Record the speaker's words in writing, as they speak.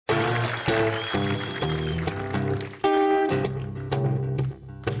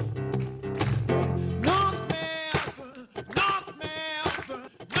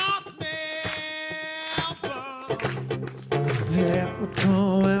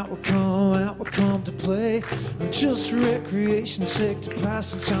we come to play. Just for recreation's sake, to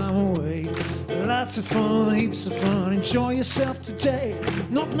pass the time away. Lots of fun, heaps of fun, enjoy yourself today.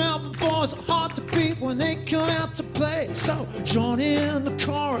 North Melbourne boys are hard to beat when they come out to play. So join in the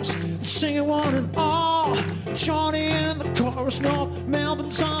chorus, sing it one and all. Join in the chorus, North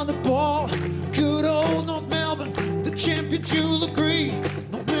Melbourne's on the ball. Good old North Melbourne, the champions, you'll agree.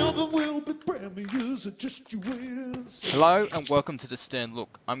 North Melbourne will be premiers, just you wait and see. Hello and welcome to the Stern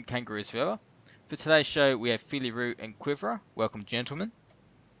Look. I'm Kangaroo's Forever. For today's show we have Phillyroo and Quivorir. Welcome, gentlemen.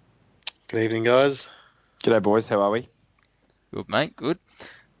 Good evening, guys. G'day, boys. How are we? Good, mate. Good.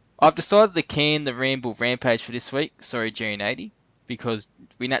 I've decided to can the Ramble Rampage for this week. Sorry, G&80, because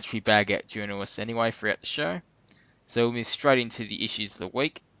we naturally bag out journalists anyway throughout the show. So we'll move straight into the issues of the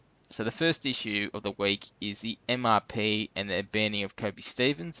week. So the first issue of the week is the MRP and their banning of Kobe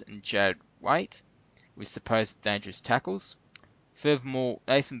Stevens and Jared Waite with supposed dangerous tackles. Furthermore,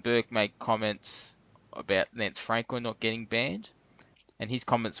 Nathan Burke made comments about Lance Franklin not getting banned, and his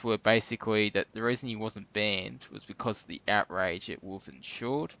comments were basically that the reason he wasn't banned was because of the outrage it would have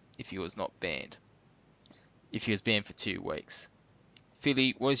ensured if he was not banned, if he was banned for 2 weeks.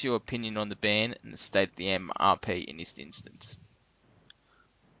 Philly, what is your opinion on the ban and the state of the MRP in this instance?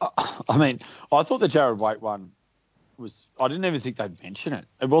 I mean, I thought the Jared Waite one was... I didn't even think they'd mention it.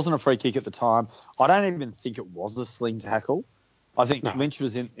 It wasn't a free kick at the time. I don't even think it was a sling tackle. I think Lynch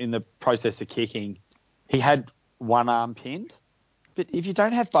was in the process of kicking. He had one arm pinned. But if you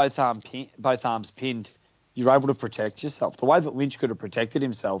don't have both arms pinned, you're able to protect yourself. The way that Lynch could have protected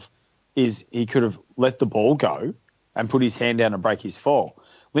himself is he could have let the ball go and put his hand down and break his fall.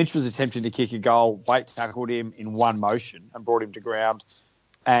 Lynch was attempting to kick a goal. Waite tackled him in one motion and brought him to ground.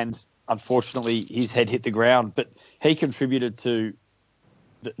 And unfortunately, his head hit the ground. But he contributed to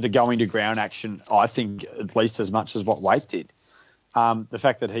the going to ground action, I think, at least as much as what Waite did. The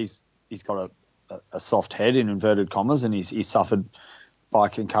fact that he's got a soft head in inverted commas and he's suffered by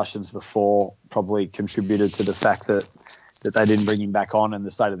concussions before probably contributed to the fact that they didn't bring him back on and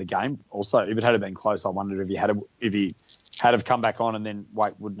the state of the game. Also, if it had been close, I wondered if he had have come back on and then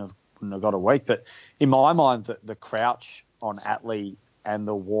Waite wouldn't have got a week. But in my mind, the crouch on Atley and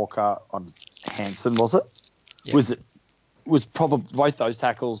the Walker on Hansen, was it? Yeah. Was probably both those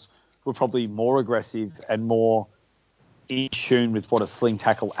tackles were probably more aggressive and more in tune with what a sling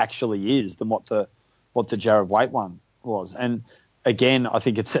tackle actually is than what the Jared Waite one was. And again, I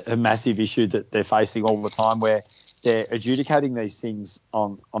think it's a massive issue that they're facing all the time where they're adjudicating these things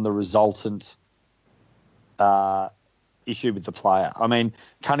on the resultant issue with the player. I mean,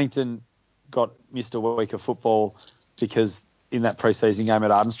 Cunnington got missed a week of football because in that pre-season game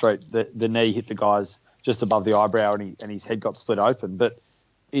at Arden Street, the knee hit the guys just above the eyebrow and his head got split open. But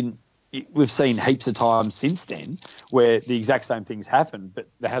we've seen heaps of times since then where the exact same things happen, but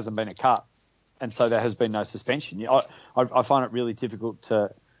there hasn't been a cut, and so there has been no suspension. I find it really difficult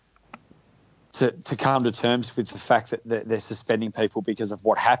to come to terms with the fact that they're suspending people because of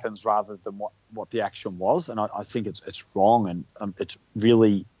what happens rather than what the action was, and I think it's wrong, and it's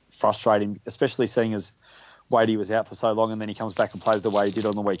really frustrating, especially seeing as Wadey was out for so long and then he comes back and plays the way he did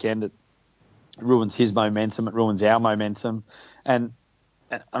on the weekend. It ruins his momentum, it ruins our momentum, and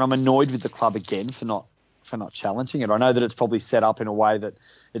I'm annoyed with the club again for not challenging it. I know that it's probably set up in a way that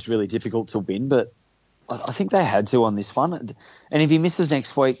it's really difficult to win, but I think they had to on this one. And if he misses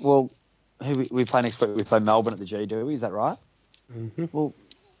next week, well, who we play next week? We play Melbourne at the G, do we? Is that right? Mm-hmm. Well,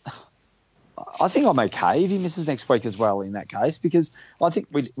 I think I'm okay if he misses next week as well in that case, because I think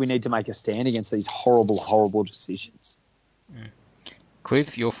we need to make a stand against these horrible, horrible decisions.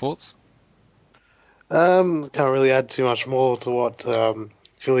 Quiv, your thoughts? Can't really add too much more to what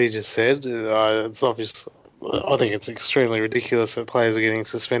Philly just said. It's obvious. I think it's extremely ridiculous that players are getting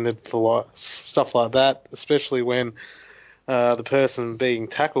suspended for stuff like that, especially when the person being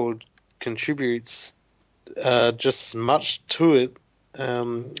tackled contributes just as much to it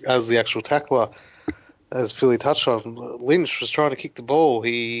as the actual tackler. As Philly touched on, Lynch was trying to kick the ball.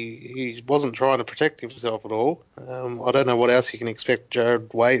 He wasn't trying to protect himself at all. I don't know what else you can expect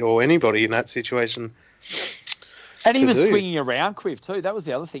Jared Waite or anybody in that situation. And he was swinging around, Quiv, too. That was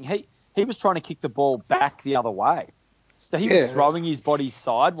the other thing. He was trying to kick the ball back the other way. So he was throwing his body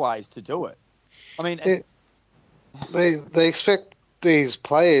sideways to do it. I mean... They expect these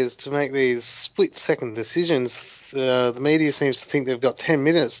players to make these split-second decisions. The media seems to think they've got 10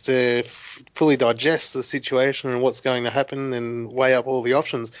 minutes to fully digest the situation and what's going to happen and weigh up all the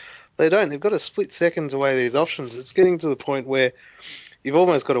options. They don't. They've got a split second to weigh these options. It's getting to the point where you've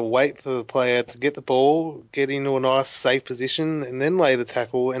almost got to wait for the player to get the ball, get into a nice, safe position, and then lay the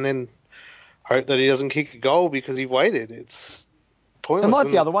tackle, and then hope that he doesn't kick a goal because he waited. It's pointless. And like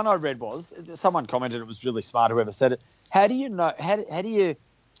isn't the it? other one I read was, someone commented it was really smart, whoever said it. How do you know? How do you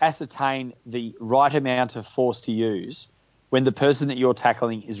ascertain the right amount of force to use when the person that you're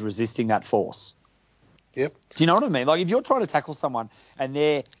tackling is resisting that force? Yep. Do you know what I mean? Like if you're trying to tackle someone and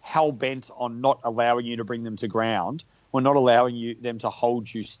they're hell bent on not allowing you to bring them to ground or not allowing them to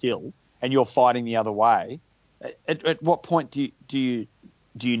hold you still, and you're fighting the other way, at what point do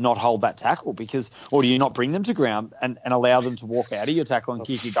you not hold that tackle? Or do you not bring them to ground and allow them to walk out of your tackle and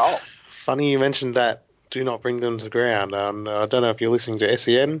kick your goal? Funny you mentioned that. Do not bring them to ground. I don't know if you're listening to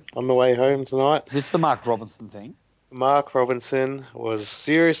SEN on the way home tonight. Is this the Mark Robinson thing? Mark Robinson was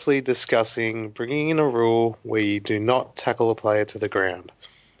seriously discussing bringing in a rule where you do not tackle a player to the ground.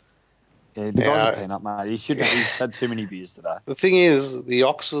 Yeah, the guy's a peanut, mate. He's had too many beers today. The thing is, the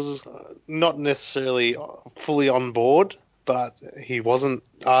Ox was not necessarily fully on board, but he wasn't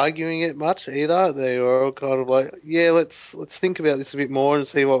arguing it much either. They were all kind of like, yeah, let's think about this a bit more and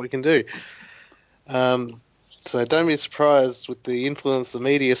see what we can do. So don't be surprised with the influence the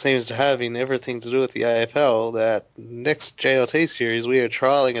media seems to have in everything to do with the AFL that next JLT series we are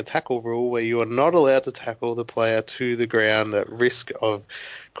trialling a tackle rule where you are not allowed to tackle the player to the ground at risk of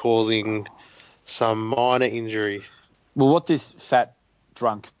causing some minor injury. Well, what this fat,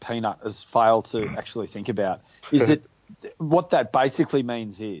 drunk peanut has failed to actually think about is that what that basically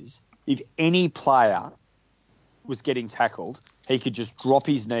means is if any player was getting tackled, he could just drop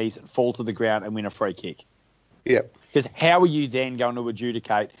his knees and fall to the ground and win a free kick. Yep. Because how are you then going to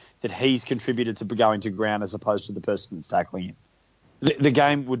adjudicate that he's contributed to going to ground as opposed to the person that's tackling him? The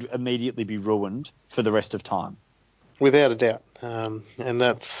game would immediately be ruined for the rest of time. Without a doubt. And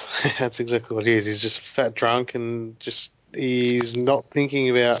that's exactly what he is. He's just fat drunk and he's not thinking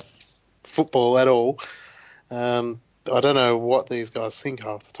about football at all. I don't know what these guys think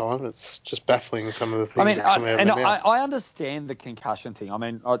half the time. It's just baffling, some of the things that come out of their mouth. I understand the concussion thing. I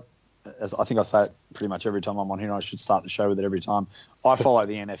mean, I think I say it pretty much every time I'm on here. I should start the show with it every time. I follow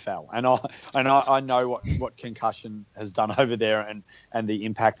the NFL, and I know what concussion has done over there, and the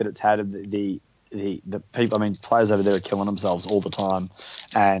impact that it's had. The people, I mean, players over there are killing themselves all the time,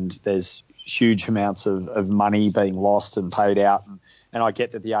 and there's huge amounts of money being lost and paid out, and I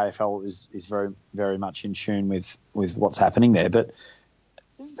get that the AFL is very, very much in tune with what's happening there, but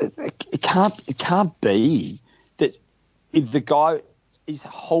it can't be that if the guy is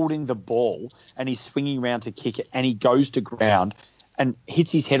holding the ball and he's swinging around to kick it and he goes to ground and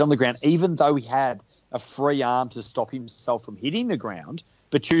hits his head on the ground, even though he had a free arm to stop himself from hitting the ground,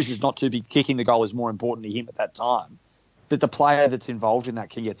 but chooses not to, be kicking the goal is more important to him at that time, that the player that's involved in that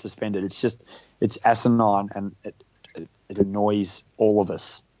can get suspended. It's asinine, and it annoys all of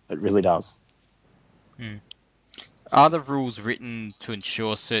us. It really does. Are the rules written to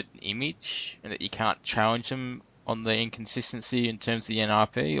ensure a certain image and that you can't challenge them on the inconsistency in terms of the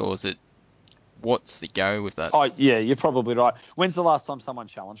NRP, or is it what's the go with that? Oh, yeah, you're probably right. When's the last time someone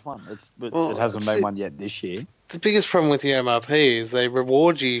challenged one? It hasn't been one yet this year. The biggest problem with the MRP is they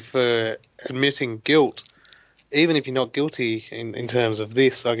reward you for admitting guilt, even if you're not guilty in terms of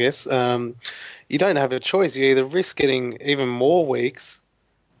this, I guess. You don't have a choice. You either risk getting even more weeks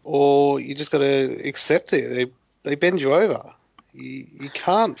or you just got to accept it. They bend you over. You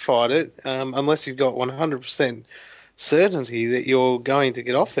can't fight it unless you've got 100% certainty that you're going to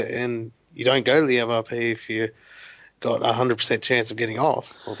get off it, and you don't go to the MRP if you got 100% chance of getting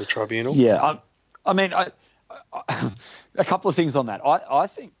off, or the tribunal. Yeah, I mean, a couple of things on that. I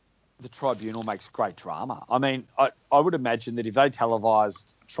think the tribunal makes great drama. I mean, I would imagine that if they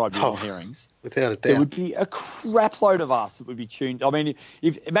televised tribunal hearings, without a doubt, there would be a crap load of us that would be tuned. I mean,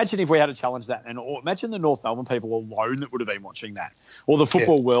 imagine if we had to challenge that, or imagine the North Melbourne people alone that would have been watching that, or the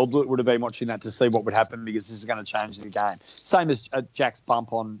football world that would have been watching that to see what would happen, because this is going to change the game. Same as Jack's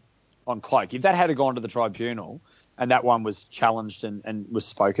bump on Cloak. If that had gone to the tribunal and that one was challenged and was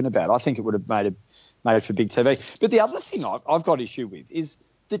spoken about, I think it would have made it for big TV. But the other thing I've got issue with is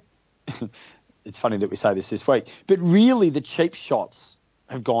that it's funny that we say this week, but really the cheap shots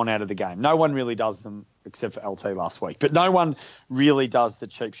have gone out of the game. No one really does them except for LT last week, but no one really does the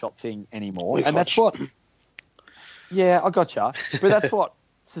cheap shot thing anymore. And that's what, yeah, I gotcha. But that's what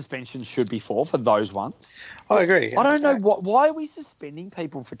suspension should be for those ones. I agree. I don't know why are we suspending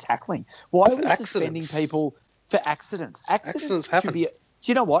people for tackling? Why are we suspending people for accidents? Accidents should be. Do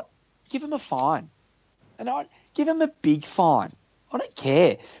you know what? Give them a fine, and give them a big fine. I don't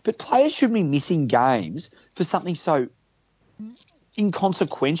care, but players should be missing games for something so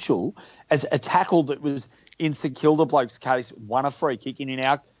inconsequential as a tackle that was, in St Kilda bloke's case, won a free kick, and in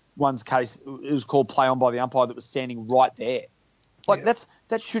our one's case, it was called play on by the umpire that was standing right there. Like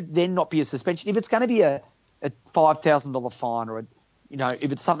that should then not be a suspension. If it's going to be a $5,000 fine or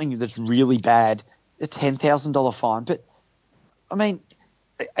if it's something that's really bad, a $10,000 fine. But, I mean,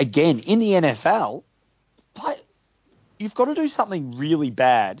 again, in the NFL, you've got to do something really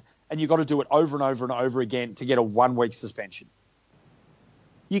bad, and you've got to do it over and over and over again to get a 1-week suspension.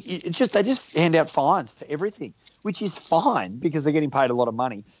 They just hand out fines for everything, which is fine because they're getting paid a lot of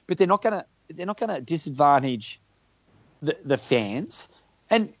money. But they're not going to disadvantage the fans.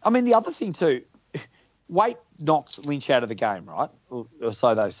 And I mean, the other thing too, Wait knocked Lynch out of the game, right? Or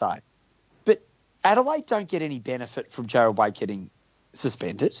so they say. But Adelaide don't get any benefit from Jarrad Waite getting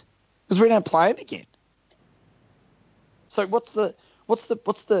suspended because we don't play him again. So what's the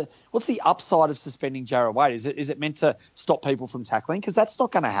upside of suspending Jarrad Waite? Is it meant to stop people from tackling? Because that's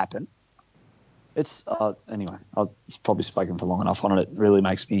not going to happen. It's anyway. I've probably spoken for long enough on it. It really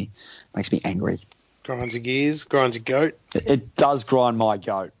makes me angry. Grinds your gears, grinds your goat. It does grind my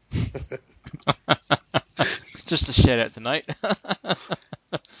goat. It's just a shout out to Nate.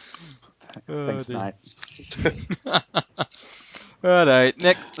 Thanks, Nate. Righto.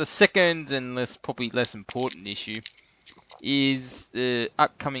 Next, the second and probably less important issue is the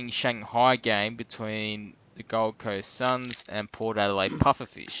upcoming Shanghai game between the Gold Coast Suns and Port Adelaide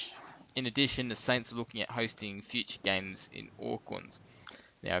Pufferfish. In addition, the Saints are looking at hosting future games in Auckland.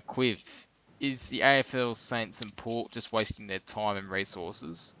 Now, Quiv, is the AFL, Saints and Port just wasting their time and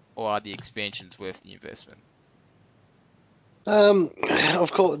resources, or are the expansions worth the investment?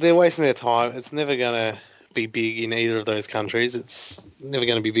 Of course, they're wasting their time. It's never going to be big in either of those countries. It's never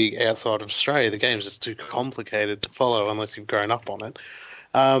going to be big outside of Australia. The game's just too complicated to follow unless you've grown up on it.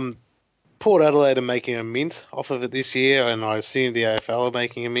 Port Adelaide are making a mint off of it this year, and I assume the AFL are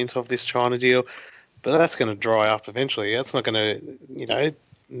making a mint off this China deal, but that's going to dry up eventually. That's not going to,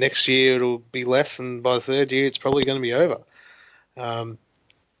 next year it'll be less, and by the third year it's probably going to be over.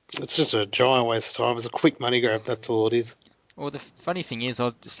 It's just a giant waste of time. It's a quick money grab, that's all it is. Well, the funny thing is,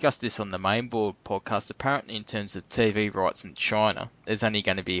 I discussed this on the Mainboard podcast. Apparently, in terms of TV rights in China, there's only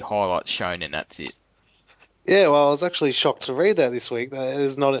going to be highlights shown, and that's it. Yeah, well, I was actually shocked to read that this week. That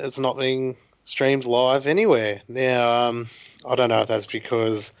it's not being streamed live anywhere. Now, I don't know if that's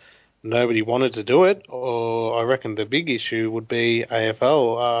because nobody wanted to do it, or I reckon the big issue would be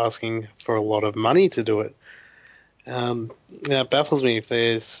AFL asking for a lot of money to do it. Now, it baffles me if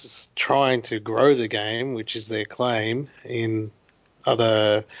they're trying to grow the game, which is their claim, in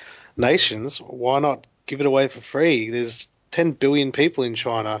other nations. Why not give it away for free? There's 10 billion people in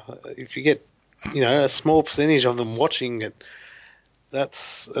China. If you get, a small percentage of them watching it,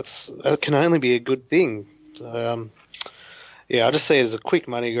 that can only be a good thing. So, I just see it as a quick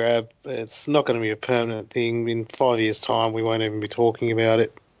money grab. It's not going to be a permanent thing. In 5 years' time, we won't even be talking about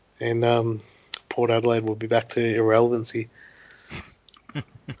it. And Port Adelaide will be back to irrelevancy. It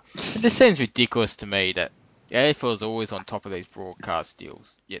just seems ridiculous to me that the AFL is always on top of these broadcast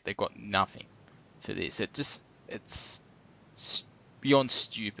deals, yet they've got nothing for this. It's beyond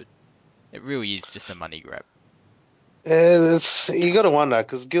stupid. It really is just a money grab. You got to wonder,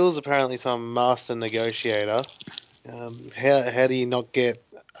 because Gill's apparently some master negotiator. How do you not get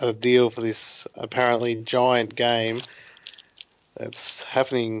a deal for this apparently giant game that's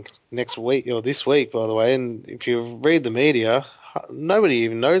happening next week, or this week, by the way? And if you read the media, nobody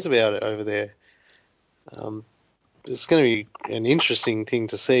even knows about it over there. It's going to be an interesting thing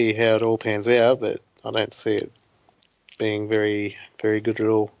to see how it all pans out, but I don't see it being very, very good at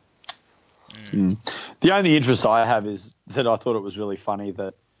all. The only interest I have is that I thought it was really funny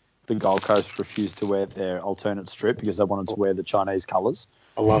that the Gold Coast refused to wear their alternate strip because they wanted to wear the Chinese colours.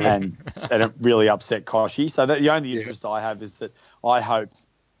 I love it. And it really upset Koshi. So the only interest I have is that I hope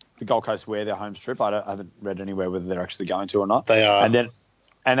the Gold Coast wear their home strip. I haven't read anywhere whether they're actually going to or not. They are.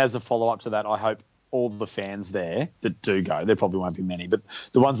 And as a follow-up to that, I hope all the fans there that do go, there probably won't be many, but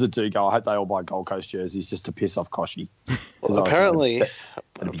the ones that do go, I hope they all buy Gold Coast jerseys just to piss off Koshi. Well, apparently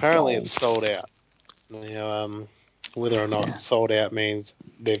it's sold out. Now, whether or not it's sold out means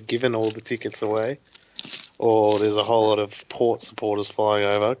they've given all the tickets away, or there's a whole lot of Port supporters flying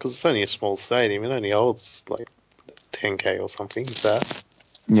over, because it's only a small stadium. It only holds like 10K or something, if that.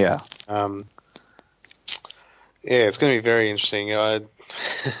 Yeah. It's going to be very interesting. I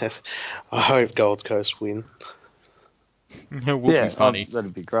hope Gold Coast win. It would be funny.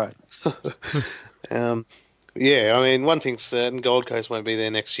 That'd be great. One thing's certain, Gold Coast won't be there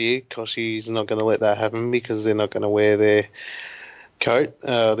next year. Koshi's not going to let that happen because they're not going to wear their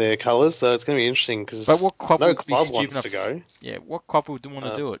their colours. So it's going to be interesting because no club wants to go. Yeah, what club would want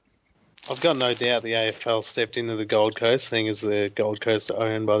to do it? I've got no doubt the AFL stepped into the Gold Coast, seeing as the Gold Coast are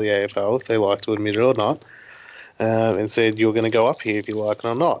owned by the AFL, if they like to admit it or not, and said, you're going to go up here if you like it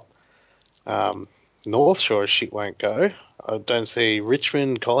or not. North Shore shit won't go. I don't see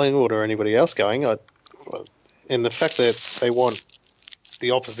Richmond, Collingwood, or anybody else going. And the fact that they want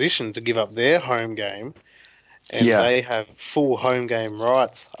the opposition to give up their home game, and they have full home game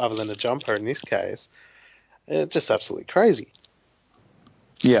rights other than a jumper in this case, it's just absolutely crazy.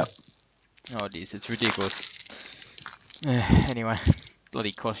 Yeah. Oh, it is. It's ridiculous. Anyway,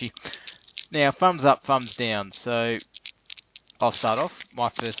 bloody Koshy. Now, thumbs up, thumbs down. So, I'll start off. My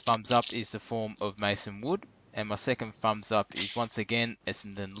first thumbs up is the form of Mason Wood, and my second thumbs up is once again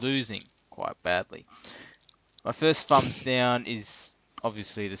Essendon losing quite badly. My first thumbs down is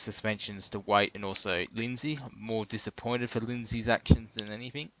obviously the suspensions to Waite and also Lindsay. I'm more disappointed for Lindsay's actions than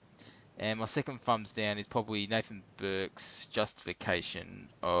anything. And my second thumbs down is probably Nathan Burke's justification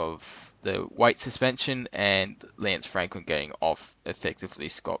of the Waite suspension and Lance Franklin getting off effectively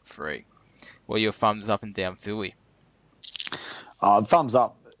scot-free. What are your thumbs up and down, Philly? Thumbs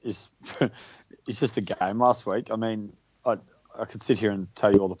up is it's just the game last week. I mean, I could sit here and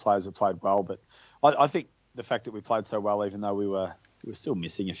tell you all the players that played well, but I think the fact that we played so well, even though we were still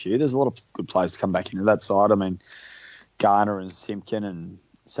missing a few, there's a lot of good players to come back into that side. I mean, Garner and Simpkin and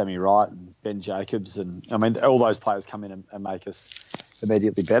Sammy Wright and Ben Jacobs, and I mean, all those players come in and make us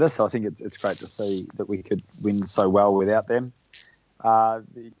immediately better. So I think it's great to see that we could win so well without them.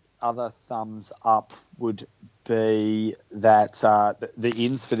 The other thumbs up would be that the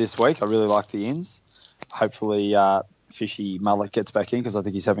ins for this week. I really like the ins. Hopefully, Fishy Mullet gets back in because I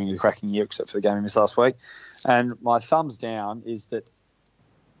think he's having a cracking year, except for the game he missed last week. And my thumbs down is that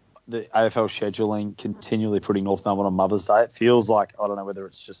the AFL scheduling continually putting North Melbourne on Mother's Day. It feels like, I don't know whether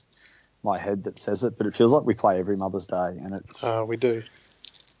it's just my head that says it, but it feels like we play every Mother's Day, and it's we do.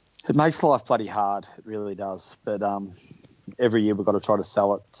 It makes life bloody hard. It really does. But every year we've got to try to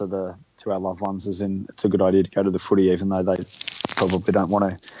sell it to our loved ones, as in it's a good idea to go to the footy, even though they probably don't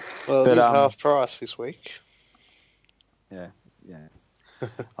want to. Well, it is half price this week. Yeah.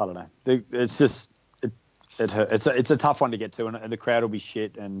 I don't know. It's just it hurts. It's a tough one to get to, and the crowd will be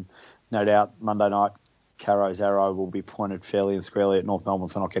shit. And no doubt Monday night, Caro's arrow will be pointed fairly and squarely at North Melbourne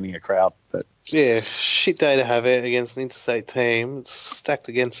for not getting a crowd. But yeah, shit day to have it against an interstate team. It's stacked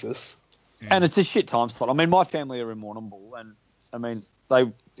against us. And it's a shit time slot. I mean, my family are in Warrnambool, and I mean,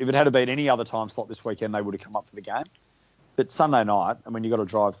 if it had been any other time slot this weekend, they would have come up for the game. But Sunday night, I mean, you got to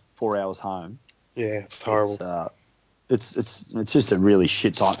drive 4 hours home. Yeah, it's horrible. It's just a really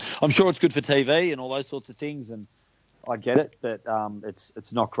shit time. I'm sure it's good for TV and all those sorts of things, and I get it, but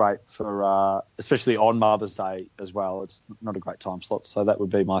it's not great for especially on Mother's Day as well. It's not a great time slot, so that would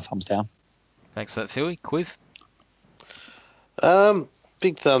be my thumbs down. Thanks for that, Philly. Quiv?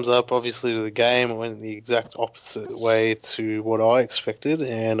 Big thumbs up, obviously, to the game. It went the exact opposite way to what I expected,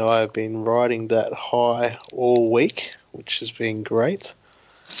 and I've been riding that high all week, which has been great.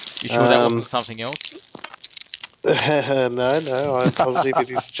 You sure that wasn't something else? No, I'm positive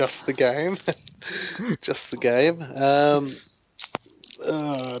it is just the game. Just the game.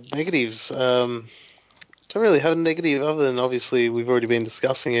 Negatives. Don't really have a negative other than obviously we've already been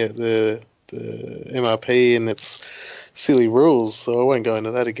discussing it, the MRP and its silly rules, so I won't go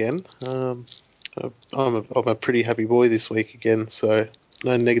into that again. I'm a pretty happy boy this week again, so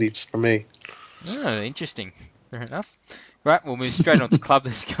no negatives from me. Oh, interesting. Fair enough. Right, we'll move straight on to club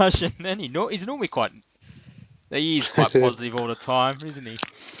discussion then. He's normally quite... He is quite positive all the time, isn't he?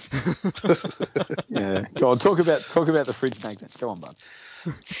 Yeah. Go on, talk about the fridge magnets. Go on, bud.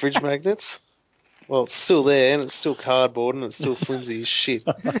 Fridge magnets? Well, it's still there, and it's still cardboard, and it's still flimsy as shit.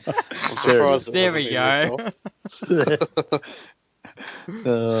 I'm surprised it hasn't been ripped off.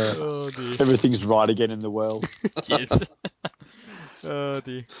 Oh, dear. Everything's right again in the world. Yes. Oh,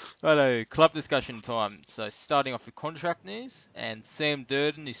 dear. Righto, club discussion time. So, starting off with contract news, and Sam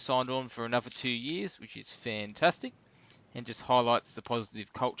Durden is signed on for another 2 years, which is fantastic, and just highlights the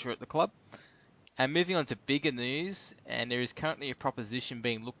positive culture at the club. And moving on to bigger news, and there is currently a proposition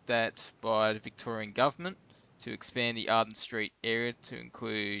being looked at by the Victorian government to expand the Arden Street area to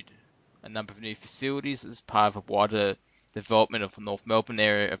include a number of new facilities as part of a wider development of the North Melbourne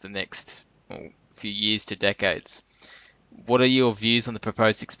area over the next few years to decades. What are your views on the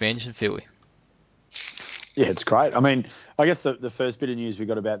proposed expansion, Philly? Yeah, it's great. I mean, I guess the first bit of news we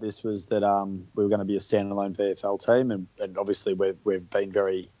got about this was that we were going to be a standalone VFL team, and obviously we've been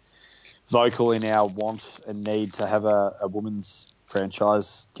very vocal in our want and need to have a women's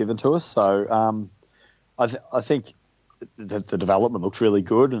franchise given to us. So I think the development looks really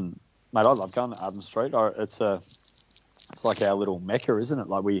good, and mate, I love going to Arden Street. It's like our little mecca, isn't it?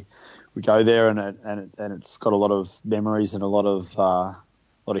 Like we go there, and it's got a lot of memories and a lot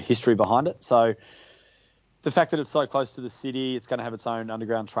of history behind it. So the fact that it's so close to the city, it's going to have its own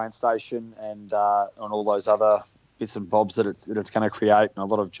underground train station and on all those other bits and bobs that it's going to create, and a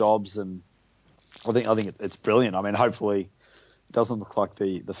lot of jobs. And I think it's brilliant. I mean, hopefully it doesn't look like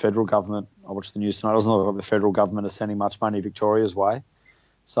the federal government. I watched the news tonight. It doesn't look like the federal government is sending much money Victoria's way.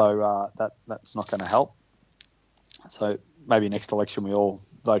 So that's not going to help. So maybe next election we all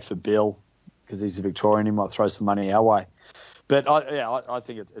vote for Bill because he's a Victorian. He might throw some money our way. But I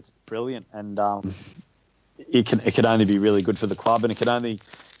think it's brilliant, and it can only be really good for the club, and it can only,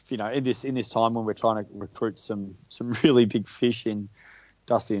 in this time when we're trying to recruit some really big fish in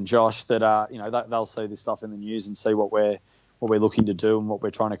Dusty and Josh, that they'll see this stuff in the news and see what we're looking to do and what we're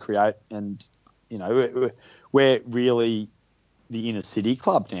trying to create, and we're really the inner city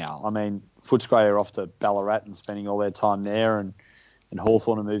club now. I mean, Footscray are off to Ballarat and spending all their time there, and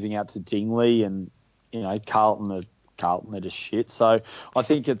Hawthorn are moving out to Dingley, and Carlton are just shit. So I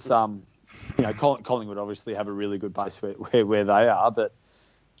think it's Collingwood obviously have a really good base where they are, but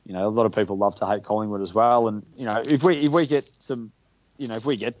a lot of people love to hate Collingwood as well. And if we get some, if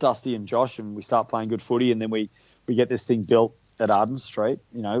we get Dusty and Josh and we start playing good footy, and then we get this thing built at Arden Street,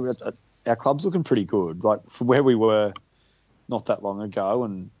 our club's looking pretty good. Like from where we were not that long ago,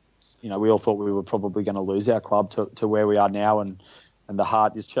 and we all thought we were probably going to lose our club to where we are now, and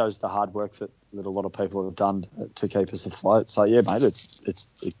it shows the hard work that a lot of people have done to keep us afloat. So yeah, mate,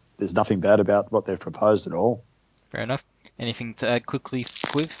 there's nothing bad about what they've proposed at all. Fair enough. Anything to add quickly,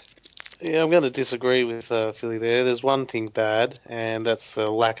 Quiv? Yeah, I'm going to disagree with Philly there. There's one thing bad, and that's the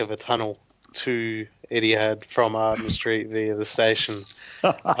lack of a tunnel to Etihad from Arden Street via the station.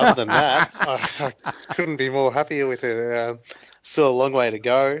 Other than that, I couldn't be more happier with it. Still a long way to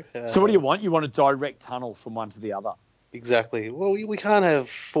go. So what do you want? You want a direct tunnel from one to the other? Exactly. Well, we can't have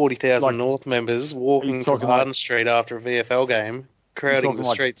 40,000 North members walking from Arden Street after a VFL game, crowding the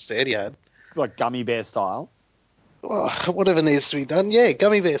streets to Etihad. Like gummy bear style? Well, whatever needs to be done, yeah,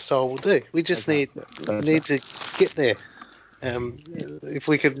 gummy bear style will do. We just need to get there. If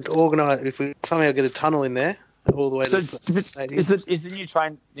we could organise, if we somehow get a tunnel in there all the way to the stadium. Is the new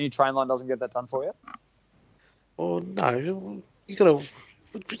train line doesn't get that done for you? Well, no,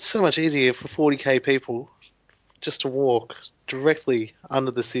 it's so much easier for 40k people just to walk directly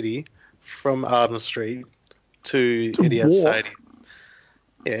under the city from Arden Street to Etihad Stadium.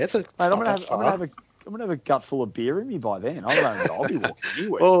 Yeah, it's not that far. I'm gonna have a gut full of beer in me by then. I'll be walking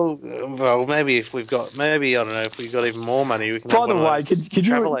anywhere. Well, maybe if we've got I don't know, if we've got even more money, we can. By the way,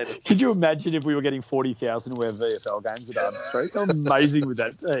 could you imagine if we were getting 40,000 to wear VFL games at Arden Street? How amazing would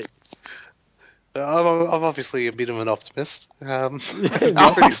that be? I'm obviously a bit of an optimist.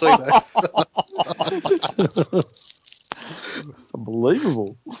 Pretty sweet though.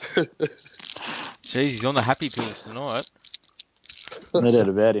 Unbelievable. Jeez, he's on the happy pills tonight. No doubt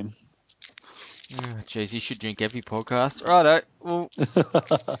about him. Jeez, you should drink every podcast. Righto.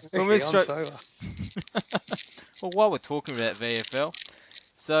 We'll move straight. Well, while we're talking about VFL,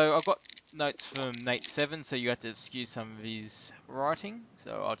 so I've got notes from Nate 7, so you have to excuse some of his writing.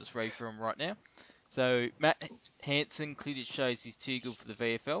 So I'll just read through them right now. So Matt Hanson clearly shows he's too good for the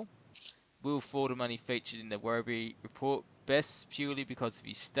VFL. Will Ford money featured in the Werribee report best purely because of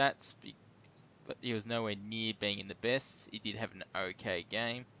his stats, but he was nowhere near being in the best. He did have an okay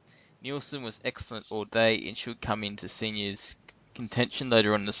game. Nielsen was excellent all day and should come into seniors contention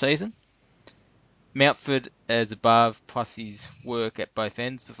later on in the season. Mountford as above, plus his work at both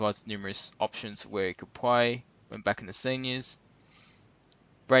ends provides numerous options for where he could play when back in the seniors.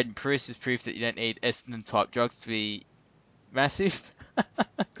 Braden Pruce has proved that you don't need Essendon type drugs to be massive.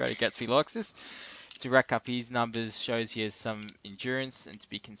 Grady Gatsby likes this. To rack up his numbers shows he has some endurance, and to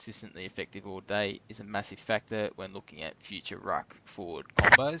be consistently effective all day is a massive factor when looking at future ruck forward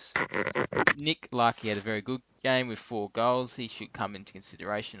combos. Nick Larkey had a very good game with 4 goals. He should come into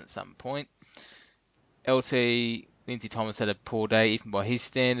consideration at some point. LT Lindsay Thomas had a poor day even by his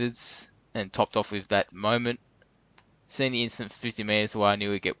standards, and topped off with that moment. Seeing the incident 50 metres away, I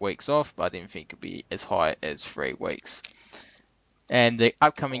knew he'd get weeks off, but I didn't think it'd be as high as 3 weeks. And the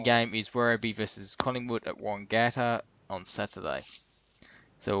upcoming game is Werribee versus Collingwood at Wangata on Saturday.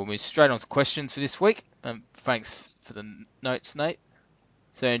 So we'll move straight on to questions for this week. Thanks for the notes, Nate.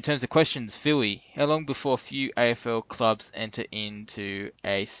 So in terms of questions, Philly, how long before a few AFL clubs enter into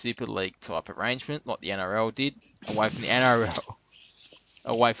a Super League type arrangement like the NRL did, away from the NRL,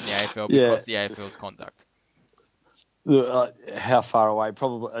 away from the AFL because of the AFL's conduct? How far away?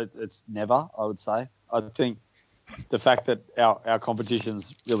 Probably it's never, I would say. I think the fact that our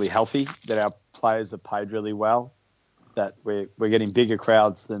competition's really healthy, that our players are paid really well, that we're getting bigger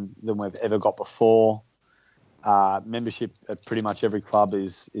crowds than we've ever got before. Membership at pretty much every club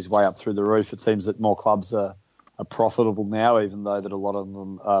is way up through the roof. It seems that more clubs are are profitable now, even though that a lot of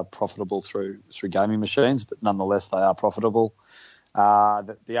them are profitable through gaming machines, but nonetheless they are profitable.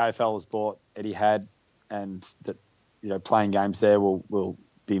 That the AFL has bought Etihad, and that playing games there will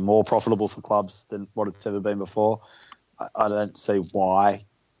be more profitable for clubs than what it's ever been before. I don't see why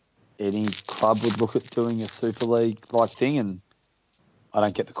any club would look at doing a Super League-like thing, and I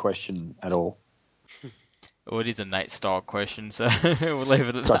don't get the question at all. Well, it is a Nate-style question, so we'll leave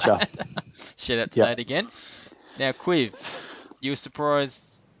it at Gotcha. that. Shout out to Nate again. Now, Quiv, you were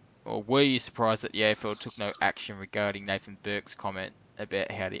surprised, or were you surprised that the AFL took no action regarding Nathan Burke's comment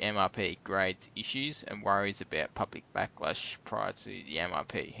about how the MRP grades issues and worries about public backlash prior to the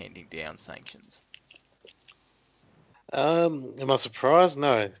MRP handing down sanctions? Am I surprised?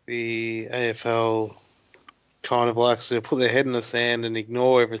 No. The AFL kind of likes to put their head in the sand and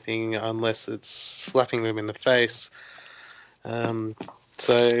ignore everything unless it's slapping them in the face. So,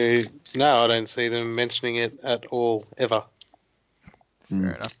 no, I don't see them mentioning it at all, ever.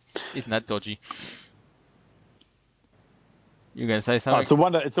 Fair enough. Isn't that dodgy? You're going to say something? It's a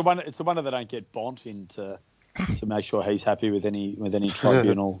wonder they don't get Bont in to make sure he's happy with any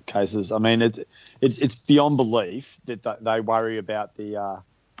tribunal cases. I mean, it's beyond belief that they worry about the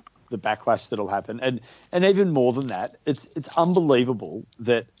backlash that'll happen, and even more than that, it's unbelievable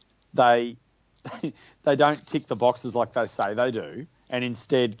that they don't tick the boxes like they say they do, and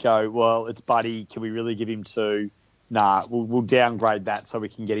instead go, well, it's Buddy. Can we really give him 2? Nah, we'll downgrade that so we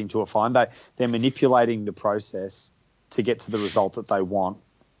can get him to a fine. They're manipulating the process to get to the result that they want,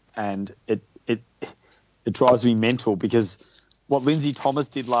 and it drives me mental, because what Lindsay Thomas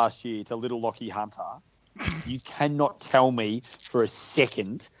did last year to little Lockie Hunter, you cannot tell me for a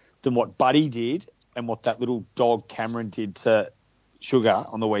second than what Buddy did and what that little dog Cameron did to Sugar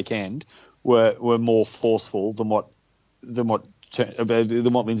on the weekend were more forceful than what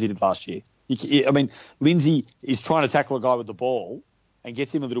Lindsay did last year. I mean, Lindsay is trying to tackle a guy with the ball and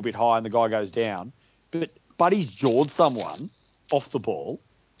gets him a little bit high, and the guy goes down, but Buddy's jawed someone off the ball,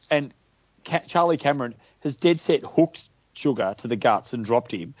 and Charlie Cameron has dead set hooked Sugar to the guts and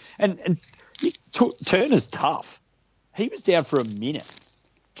dropped him. And Turner's tough. He was down for a minute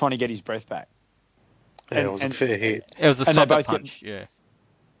trying to get his breath back. Yeah, it was a fair hit. It was a sucker punch, yeah.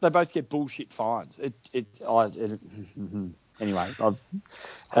 They both get bullshit fines. Anyway, I've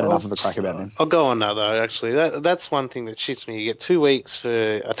had enough of a crack about them. I'll go on now, though, actually. That's one thing that shits me. You get 2 weeks for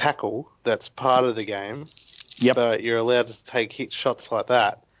a tackle that's part of the game. Yep. But you're allowed to take hit shots like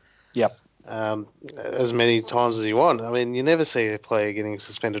that. Yep. As many times as you want. I mean, you never see a player getting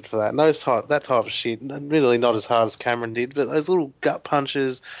suspended for that. And that type of shit, really not as hard as Cameron did, but those little gut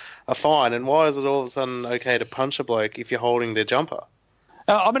punches are fine. And why is it all of a sudden okay to punch a bloke if you're holding their jumper?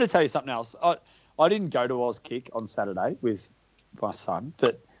 I'm going to tell you something else. I didn't go to Oz Kick on Saturday with my son,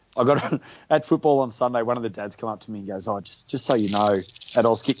 but I got at football on Sunday. One of the dads come up to me and goes, just so you know, at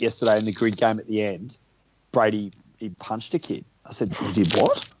Oz Kick yesterday in the grid game at the end, Brady, he punched a kid. I said, he did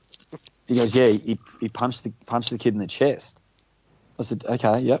what? He goes, yeah, he punched the kid in the chest. I said,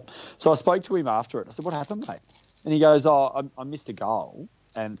 okay, yep. So I spoke to him after it. I said, what happened, mate? And he goes, I missed a goal,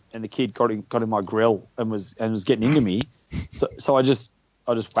 and the kid got in my grill and was getting into me. So I just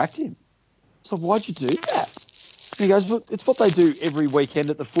whacked him. So why'd you do that? And he goes, well, it's what they do every weekend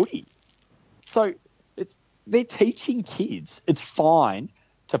at the footy. So they're teaching kids it's fine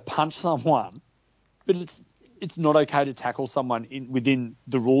to punch someone, but it's not okay to tackle someone within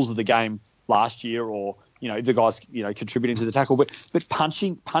the rules of the game last year, or the guys contributing to the tackle. But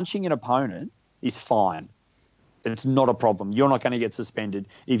punching an opponent is fine. It's not a problem. You're not going to get suspended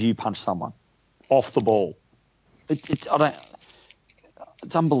if you punch someone off the ball. It's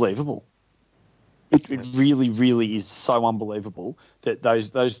unbelievable. It really, really is so unbelievable that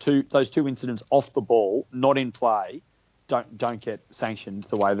those two incidents off the ball, not in play, don't get sanctioned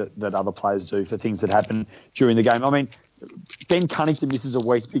the way that other players do for things that happen during the game. I mean, Ben Cunnington misses a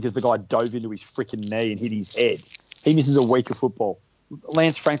week because the guy dove into his freaking knee and hit his head. He misses a week of football.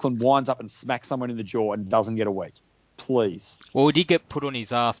 Lance Franklin winds up and smacks someone in the jaw and doesn't get a week. Please. Well, he did get put on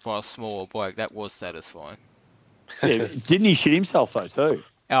his ass by a smaller bloke. That was satisfying. Yeah, didn't he shit himself though too?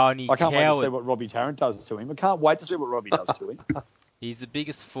 Oh, and I can't wait to see what Robbie Tarrant does to him. I can't wait to see what Robbie does to him. He's the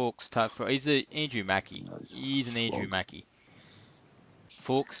biggest Forks tough. He's an Andrew Mackie. He's an Andrew Mackie.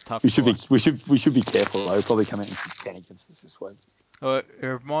 Forks tough. We should be careful though. We'll probably come out in some 10 against this week. It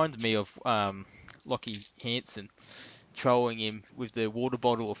reminds me of Lockie Hansen trolling him with the water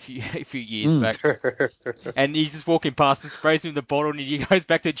bottle a few years back, and he's just walking past and sprays him the bottle, and he goes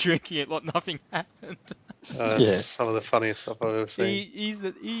back to drinking it like nothing happened. That's some of the funniest stuff I've ever seen.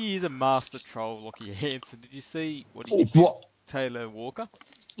 He is a master troll, Lockie Hansen. Did you see what he did with Taylor Walker?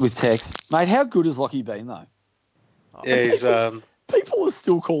 With Tex, mate, how good has Lockie been though? Yeah, he's People are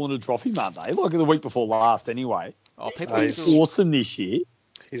still calling to drop him, aren't they? Like the week before last, anyway. People are He's still- awesome this year.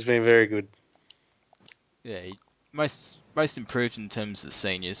 he's been very good. Yeah, most improved in terms of the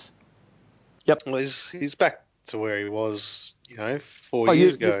seniors. Well, he's back to where he was, 4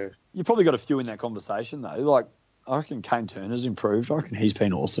 years ago. You probably got a few in that conversation though. Like I reckon Kane Turner's improved. I reckon he's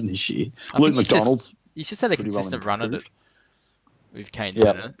been awesome this year. Luke McDonald's. He's just had a pretty well consistent run at it improved. with Kane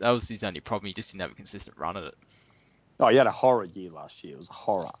Yeah. Turner. That was his only problem. He just didn't have a consistent run at it. Oh, he had a horror year last year. It was a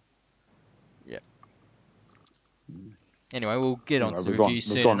horror. Yeah. Anyway, we'll get on to the we've review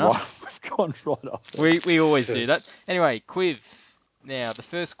soon enough. We've gone right off. We always do that. Anyway, Quiv. Now, the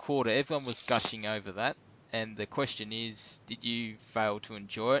first quarter, everyone was gushing over that. And the question is, did you fail to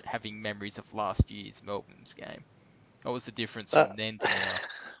enjoy it, having memories of last year's Melbourne's game? What was the difference from then to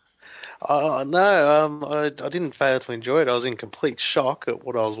now? No, I didn't fail to enjoy it. I was in complete shock at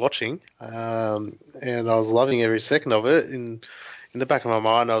what I was watching, and I was loving every second of it. In the back of my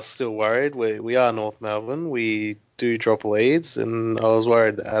mind, I was still worried. We are North Melbourne. We do drop leads, and I was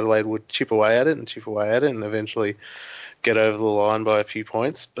worried that Adelaide would chip away at it, and eventually get over the line by a few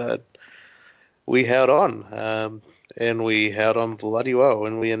points. But we held on, and we held on bloody well,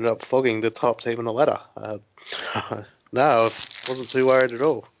 and we ended up flogging the top team on the ladder. No, I wasn't too worried at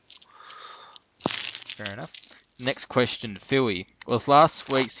all. Fair enough. Next question, Philly. Was last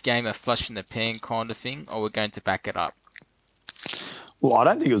week's game a flash in the pan kind of thing, or we're going to back it up? Well, I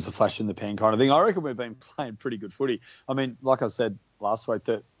don't think it was a flash in the pan kind of thing. I reckon we've been playing pretty good footy. I mean, like I said last week,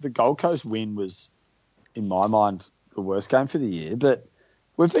 the Gold Coast win was, in my mind, the worst game for the year. But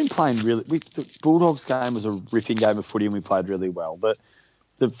we've been playing the Bulldogs game was a ripping game of footy and we played really well. The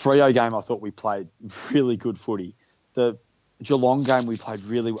Freo game, I thought we played really good footy. The Geelong game, we played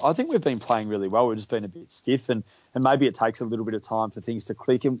really well. I think we've been playing really well. We've just been a bit stiff and maybe it takes a little bit of time for things to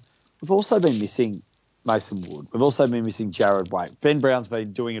click. And we've also been missing Mason Wood. We've also been missing Jared Waite. Ben Brown's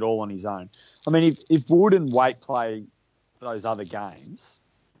been doing it all on his own. I mean, if Wood and Waite play those other games,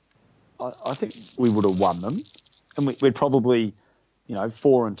 I think we would have won them. And we're probably,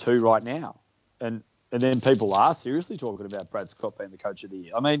 4-2 right now. And then people are seriously talking about Brad Scott being the coach of the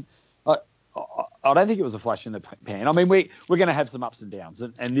year. I mean, I don't think it was a flash in the pan. I mean, we're going to have some ups and downs.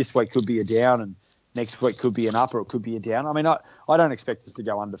 And this week could be a down and next week could be an up or it could be a down. I mean, I don't expect us to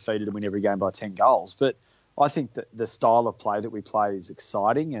go undefeated and win every game by 10 goals. But I think that the style of play that we play is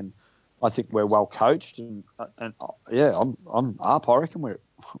exciting and I think we're well coached. And yeah, I'm up. I reckon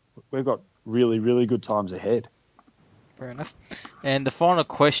we've got really, really good times ahead. Fair enough. And the final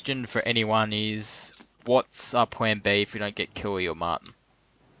question for anyone is, what's our plan B if we don't get Kelly or Martin?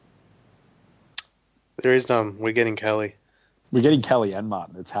 There is none. We're getting Kelly. We're getting Kelly and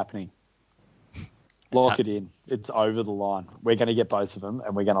Martin. It's happening. Lock it in. It's over the line. We're going to get both of them,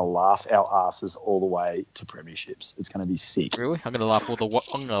 and we're going to laugh our asses all the way to premierships. It's going to be sick. Really? I'm going to laugh all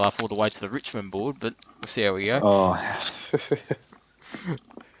the way to the Richmond board, but we'll see how we go. Oh,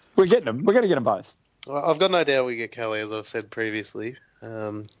 we're getting them. We're going to get them both. Well, I've got no doubt we get Kelly, as I've said previously.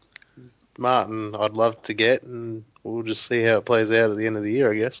 Martin, I'd love to get, and we'll just see how it plays out at the end of the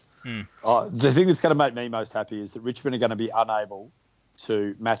year, I guess. The thing that's going to make me most happy is that Richmond are going to be unable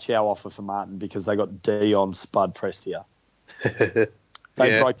to match our offer for Martin because they got Dion Spud Prestia.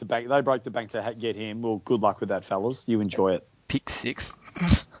 They broke the bank. They broke the bank to get him. Well, good luck with that, fellas. You enjoy it. Pick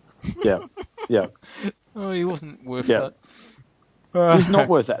 6. Yeah. Oh, he wasn't worth that. He's not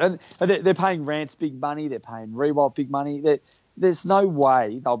worth that. And they're paying Rance big money. They're paying Rewalt big money. There's no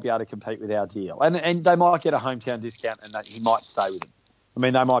way they'll be able to compete with our deal. And they might get a hometown discount and he might stay with them. I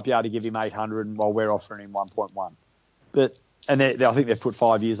mean, they might be able to give him 800 while we're offering him 1.1. But I think they've put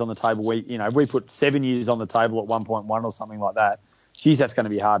 5 years on the table. We put 7 years on the table at 1.1 or something like that. Geez, that's going to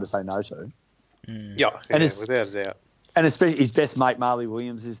be hard to say no to. Yeah, without a doubt. And especially his best mate, Marley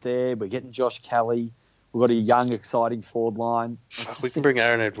Williams, is there. We're getting Josh Kelly. We've got a young, exciting forward line. We can bring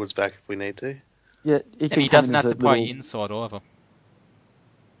Aaron Edwards back if we need to. Yeah, he doesn't have to play inside either.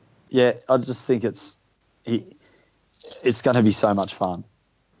 Yeah, I just think it's going to be so much fun.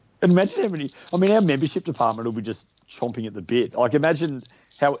 And imagine our membership department will be just chomping at the bit. Like, imagine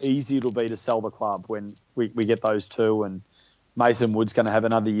how easy it'll be to sell the club when we get those two, and Mason Wood's going to have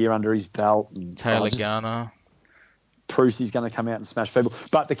another year under his belt. And Taylor Garner. Prussy's going to come out and smash people.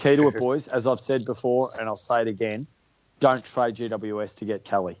 But the key to it, boys, as I've said before, and I'll say it again, don't trade GWS to get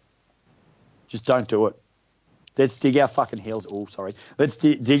Kelly. Just don't do it. Let's dig our fucking heels. Oh, sorry. Let's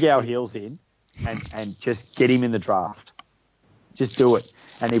dig our heels in and just get him in the draft. Just do it.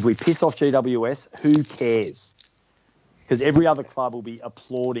 And if we piss off GWS, who cares? Because every other club will be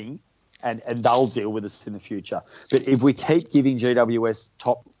applauding and they'll deal with us in the future. But if we keep giving GWS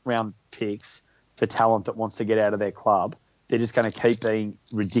top round picks for talent that wants to get out of their club, they're just going to keep being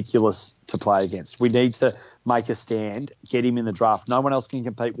ridiculous to play against. We need to make a stand, get him in the draft. No one else can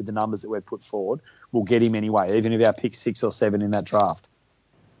compete with the numbers that we've put forward. We'll get him anyway, even if our pick 6 or 7 in that draft.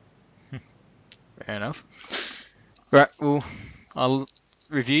 Fair enough. Right, well, I'll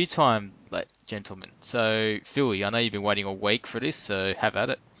review time, gentlemen. So, Philly, I know you've been waiting a week for this, so have at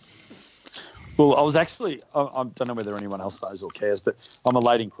it. Well, I don't know whether anyone else knows or cares, but I'm a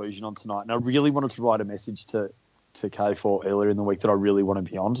late inclusion on tonight, and I really wanted to write a message to K4 earlier in the week that I really want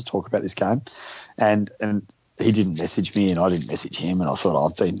to be on to talk about this game, and he didn't message me, and I didn't message him, and I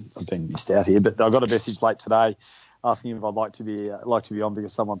thought I've been missed out here. But I got a message late today asking if I'd like to be on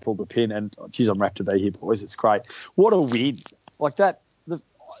because someone pulled the pin, and geez, I'm wrapped to be here, boys. It's great. What a win! Like that.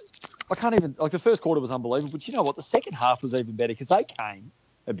 I can't even the first quarter was unbelievable, but you know what? The second half was even better because they came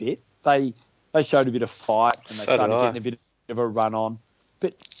a bit. They showed a bit of fight and they started getting a bit of a run on,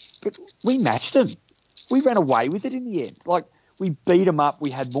 but we matched them. We ran away with it in the end. Like, we beat them up.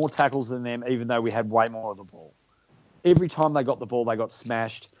 We had more tackles than them, even though we had way more of the ball. Every time they got the ball, they got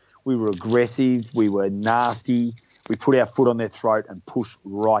smashed. We were aggressive. We were nasty. We put our foot on their throat and pushed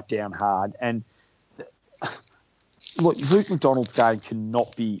right down hard. And look, Luke McDonald's game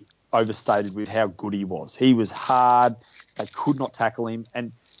cannot be overstated with how good he was. He was hard. They could not tackle him.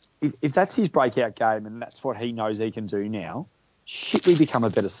 And if that's his breakout game and that's what he knows he can do now, shit, we become a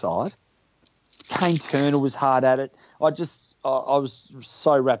better side. Kane Turner was hard at it. I was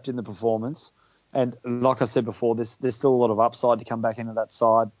so wrapped in the performance. And like I said before, there's still a lot of upside to come back into that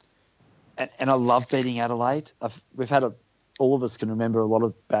side. And I love beating Adelaide. All of us can remember a lot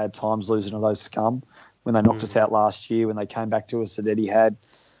of bad times losing to those scum when they knocked us out last year, when they came back to us at Etihad.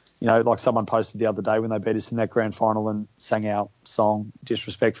 You know, like someone posted the other day when they beat us in that grand final and sang our song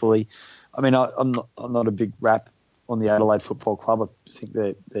disrespectfully. I mean, I'm not a big rap on the Adelaide Football Club. I think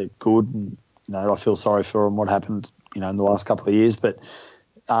they're good, and you know, I feel sorry for them what happened, you know, in the last couple of years. But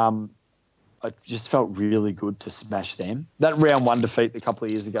I just felt really good to smash them. That round 1 defeat a couple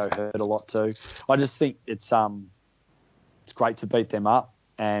of years ago hurt a lot too. I just think it's great to beat them up,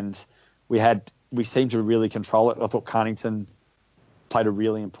 and we seemed to really control it. I thought Cunnington played a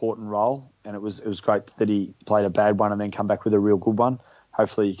really important role, and it was great that he played a bad one and then come back with a real good one.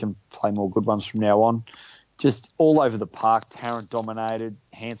 Hopefully he can play more good ones from now on. Just all over the park, Tarrant dominated.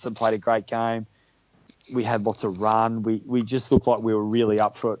 Hanson played a great game. We had lots of run. We just looked like we were really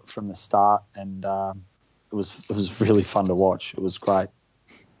up for it from the start, and it was really fun to watch. It was great.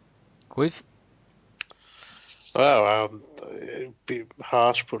 Quiv? Well, a bit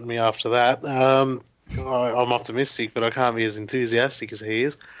harsh putting me after that. I'm optimistic, but I can't be as enthusiastic as he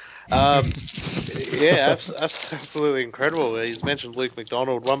is. Yeah, absolutely incredible. He's mentioned Luke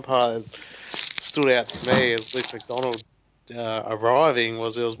McDonald. One part that stood out to me as Luke McDonald arriving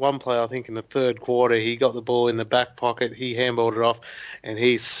was there was one play, I think, in the third quarter. He got the ball in the back pocket, he handballed it off, and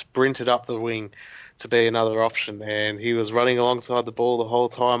he sprinted up the wing to be another option. And he was running alongside the ball the whole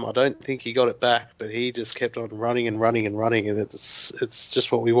time. I don't think he got it back, but he just kept on running and running and running. And it's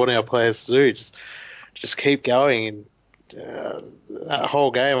just what we want our players to do. Just keep going. And that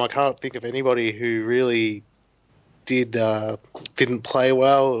whole game, I can't think of anybody who really didn't play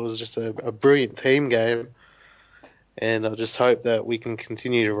well. It was just a brilliant team game. And I just hope that we can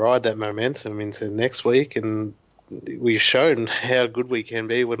continue to ride that momentum into next week. And we've shown how good we can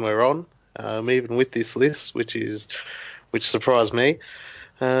be when we're on, even with this list, which surprised me.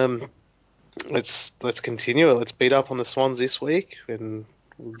 Let's continue it. Let's beat up on the Swans this week, and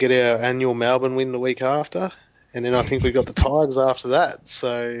we'll get our annual Melbourne win the week after. And then I think we've got the Tigers after that.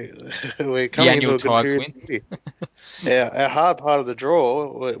 So we're coming into a good period. Yeah, our hard part of the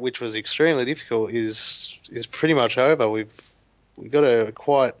draw, which was extremely difficult, is pretty much over. We've got a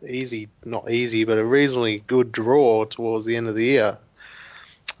quite easy, not easy, but a reasonably good draw towards the end of the year.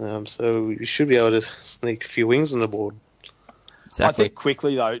 So we should be able to sneak a few wins on the board. Exactly. I think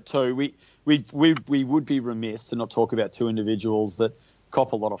quickly though, too, we would be remiss to not talk about two individuals that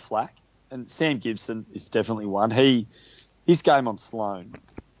cop a lot of flack, and Sam Gibson is definitely one. His game on Sloane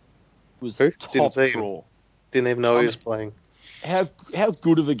was top draw. Didn't even know he was playing. How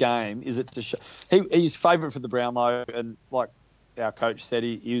good of a game is it to show? He's favourite for the Brownlow, and like our coach said,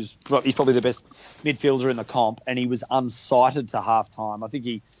 he's probably the best midfielder in the comp, and he was unsighted to half time. I think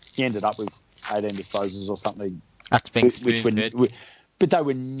he ended up with 18 disposals or something. That's being spoon-fed. But they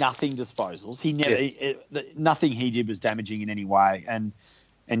were nothing disposals. Nothing he did was damaging in any way, and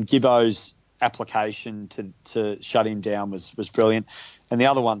Gibbo's application to shut him down was brilliant. And the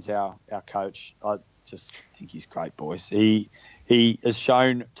other one's our coach. I just think he's great, boys. He has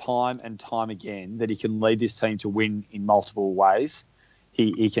shown time and time again that he can lead this team to win in multiple ways.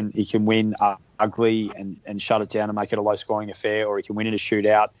 He can win ugly and shut it down and make it a low-scoring affair, or he can win in a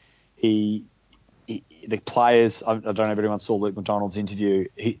shootout. The players, I don't know if anyone saw Luke McDonald's interview,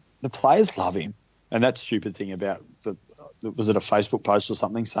 the players love him. And that stupid thing about, was it a Facebook post or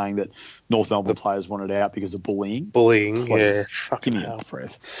something saying that North Melbourne players wanted out because of bullying? Bullying, Please, yeah. give me a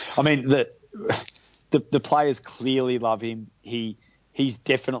breath. I mean, the players clearly love him. He's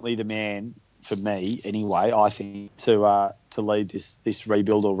definitely the man, for me anyway, I think, to lead this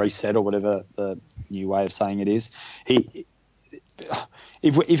rebuild or reset or whatever the new way of saying it is.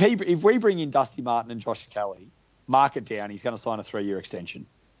 If we bring in Dusty Martin and Josh Kelly, mark it down, he's going to sign a 3-year extension.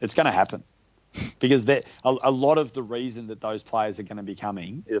 It's going to happen. Because a lot of the reason that those players are going to be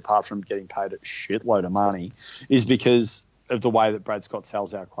coming, apart from getting paid a shitload of money, is because of the way that Brad Scott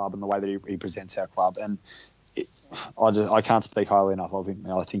sells our club and the way that he presents our club. And I can't speak highly enough of him.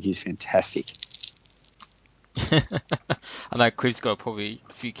 I think he's fantastic. I know Quiv's got probably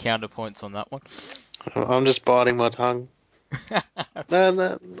a few counterpoints on that one. I'm just biting my tongue.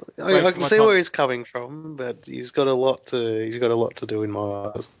 No, I can see where he's coming from, but he's got a lot to do in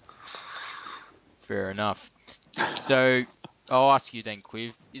my eyes. Fair enough. So I'll ask you then,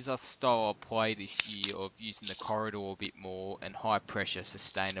 Quiv, is our style of play this year of using the corridor a bit more and high pressure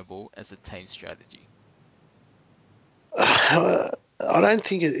sustainable as a team strategy? I don't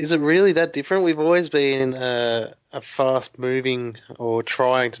think is it really that different. We've always been a fast-moving, or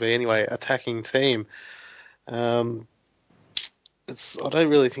trying to be anyway, attacking team. I don't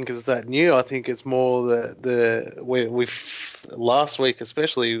really think it's that new. I think it's more we've last week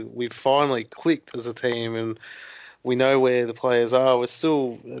especially, we've finally clicked as a team and we know where the players are. We're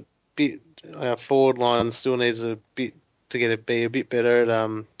still a bit, our forward line still needs a bit to be a bit better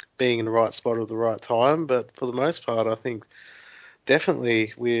at being in the right spot at the right time. But for the most part, I think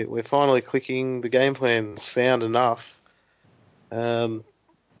definitely we're finally clicking. The game plan's sound enough. We're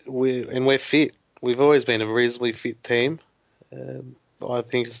fit. We've always been a reasonably fit team. I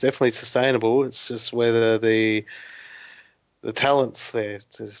think it's definitely sustainable. It's just whether the talent's there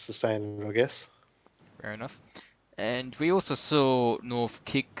to sustain it, I guess. Fair enough. And we also saw North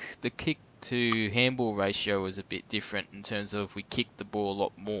the kick to handball ratio was a bit different in terms of we kicked the ball a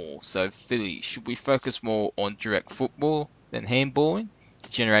lot more. So Philly, should we focus more on direct football than handballing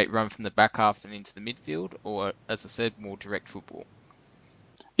to generate run from the back half and into the midfield, or, as I said, more direct football?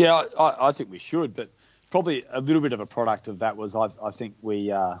 Yeah, I think we should, but probably a little bit of a product of that was I think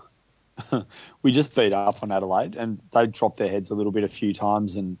we we just beat up on Adelaide and they dropped their heads a little bit a few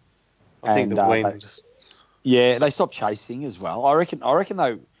times, and I think the wind. They stopped chasing as well. I reckon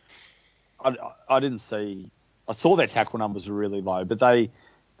though. I didn't see. I saw their tackle numbers were really low, but they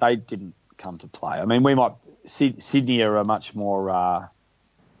didn't come to play. I mean, Sydney are a much more how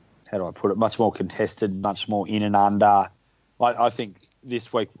do I put it? Much more contested, much more in and under. I think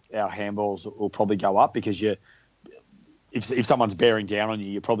this week our handballs will probably go up because if someone's bearing down on you,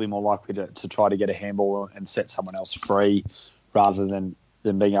 you're probably more likely to try to get a handball and set someone else free rather than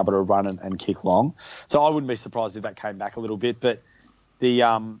being able to run and kick long. So I wouldn't be surprised if that came back a little bit. But the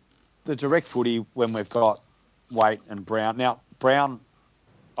direct footy, when we've got Waite and Brown. Now, Brown,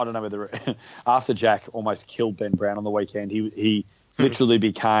 I don't know whether after Jack almost killed Ben Brown on the weekend, he literally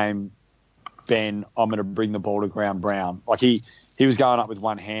became Ben, I'm going to bring the ball to ground Brown. Like he was going up with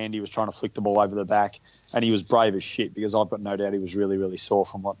one hand. He was trying to flick the ball over the back, and he was brave as shit because I've got no doubt he was really, really sore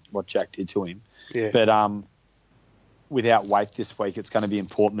from what Jack did to him. Yeah. But without Waite this week, it's going to be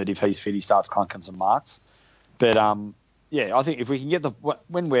important that if he's fit, he starts clunking some marks. But I think if we can get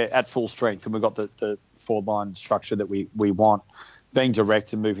when we're at full strength and we've got the forward line structure that we want, being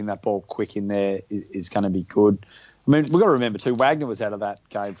direct and moving that ball quick in there is going to be good. I mean, we've got to remember too, Wagner was out of that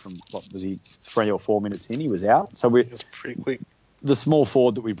game from, 3 or 4 minutes in, he was out. So That's pretty quick. The small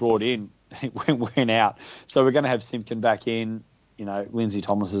forward that we brought in went out. So we're going to have Simpkin back in. You know, Lindsay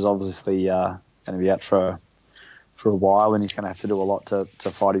Thomas is obviously going to be out for a while, and he's going to have to do a lot to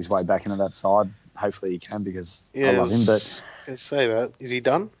fight his way back into that side. Hopefully he can, because I love him. But can you say that? Is he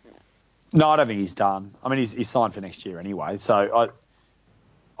done? No, I don't think he's done. I mean, he's signed for next year anyway. So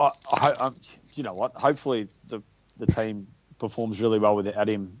I you know what? Hopefully the team performs really well without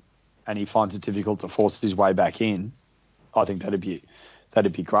him, and he finds it difficult to force his way back in. I think that'd be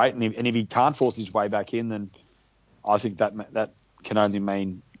great. And if he can't force his way back in, then I think that can only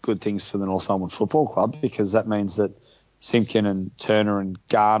mean good things for the North Melbourne Football Club, because that means that Simpkin and Turner and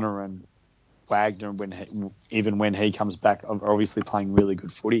Garner and Wagner, even when he comes back, are obviously playing really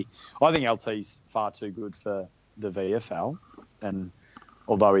good footy. I think LT's far too good for the VFL, and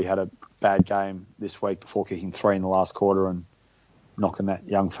although he had a bad game this week before kicking 3 in the last quarter and knocking that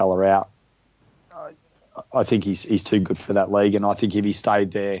young fella out, I think he's too good for that league, and I think if he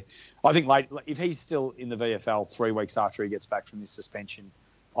stayed there, I think if he's still in the VFL 3 weeks after he gets back from his suspension,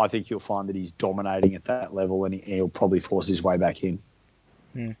 I think you'll find that he's dominating at that level, and he'll probably force his way back in.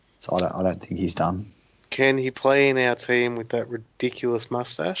 So I don't think he's done. Can he play in our team with that ridiculous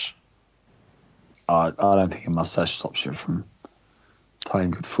mustache? I don't think a mustache stops you from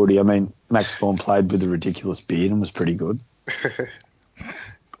playing good footy. I mean, Max Gawn played with a ridiculous beard and was pretty good.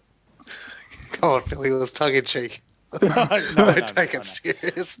 Come on, Philly, it was tongue-in-cheek. Don't take it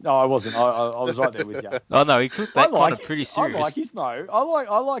serious. No, I wasn't. I was right there with you. Oh no, he took that kind of pretty serious. I like his mo.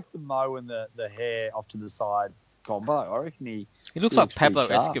 I like the mo and the hair off to the side combo. I reckon he looks like Pablo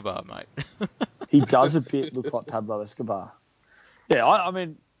Escobar, mate. He does a bit look like Pablo Escobar. Yeah, I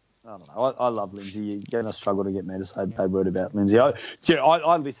mean, I don't know. I love Lindsay. You're going to struggle to get me to say a bad word about Lindsay. I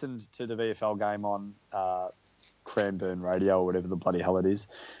listened to the VFL game on Cranbourne Radio or whatever the bloody hell it is.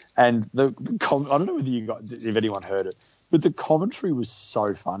 And I don't know if anyone heard it, but the commentary was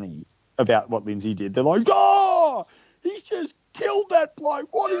so funny about what Lindsay did. They're like, oh, he's just killed that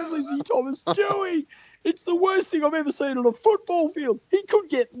bloke. What is Lindsay Thomas doing? It's the worst thing I've ever seen on a football field. He could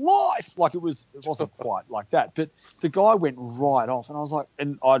get life. Like it wasn't quite like that, but the guy went right off, and I was like,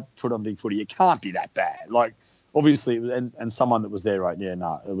 and I put on Big Footy. It can't be that bad. Like obviously, and someone that was there, right? Yeah,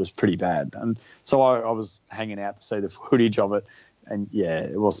 no, it was pretty bad. And so I was hanging out to see the footage of it. And yeah,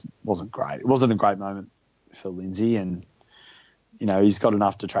 it wasn't great. It wasn't a great moment for Lindsay, and he's got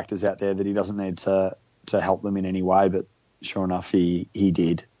enough detractors out there that he doesn't need to help them in any way. But sure enough, he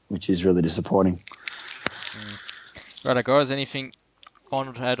did, which is really disappointing. Right, guys. Anything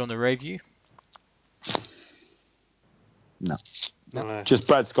final to add on the review? No. Just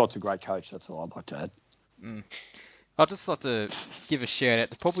Brad Scott's a great coach. That's all I'd like to add. I'd just like to give a shout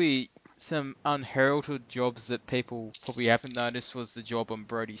out. Probably some unheralded jobs that people probably haven't noticed was the job on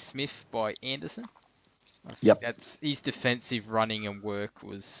Brodie Smith by Anderson. I think that's his defensive running and work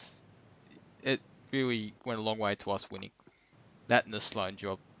it really went a long way to us winning. That and the Sloan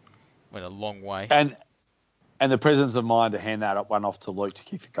job went a long way. And the presence of mind to hand that one off to Luke to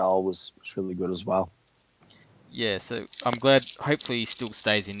kick the goal was really good as well. Yeah, so I'm glad. Hopefully he still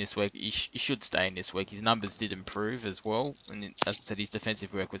stays in this week. He should stay in this week. His numbers did improve as well, and as I said, his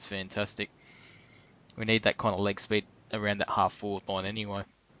defensive work was fantastic. We need that kind of leg speed around that half forward line anyway.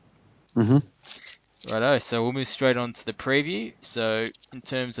 Righto, so we'll move straight on to the preview. So in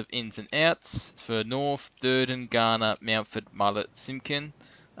terms of ins and outs, for North, Durden, Garner, Mountford, Mullet, Simkin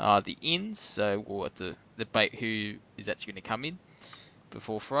are the ins. So we'll have to debate who is actually going to come in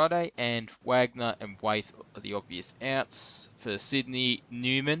before Friday. And Wagner and Waite are the obvious outs. For Sydney,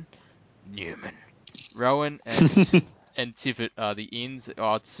 Newman, Rowan and Tippett are the ins.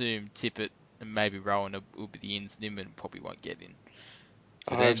 I'd assume Tippett and maybe Rowan will be the ins. Newman probably won't get in.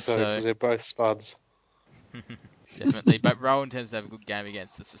 I hope so, because they're both spuds. Definitely, but Rowan tends to have a good game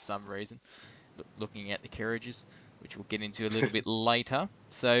against us for some reason. Looking at the carriages, which we'll get into a little bit later.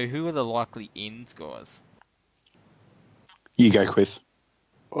 So, who are the likely ins, guys? You go, Quiff.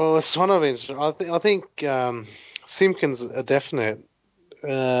 Well, it's one of these. I think Simpkins a definite,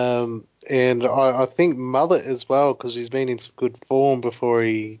 and I think Mullet as well, because he's been in some good form before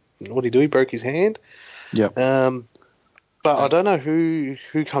he broke his hand. Yep. But I don't know who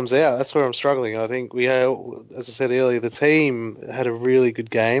comes out. That's where I'm struggling. I think we had, as I said earlier, the team had a really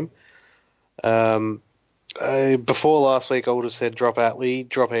good game. Before last week, I would have said drop Atley,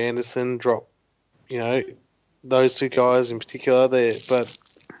 drop Anderson, drop, those two guys in particular. But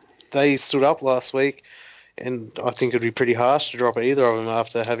they stood up last week, and I think it'd be pretty harsh to drop either of them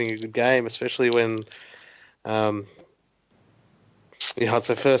after having a good game, especially when it's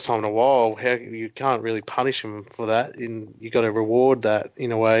the first time in a while. You can't really punish them for that, and you got to reward that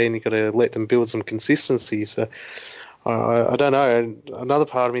in a way, and you got to let them build some consistency. So I don't know. And another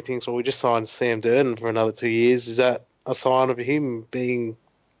part of me thinks, well, we just signed Sam Durden for another 2 years. Is that a sign of him being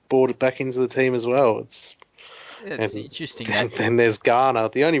brought back into the team as well? It's interesting. Then there's Garner.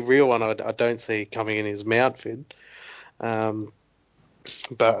 The only real one I don't see coming in is Mountford.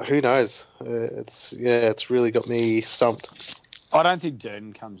 But who knows? It's really got me stumped. I don't think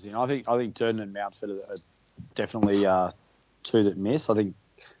Durden comes in. I think Durden and Mountford are definitely two that miss. I think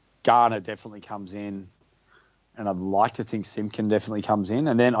Garner definitely comes in, and I'd like to think Simpkin definitely comes in,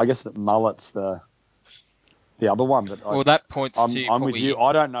 and then I guess that Mullet's the other one. But that points I'm probably, with you.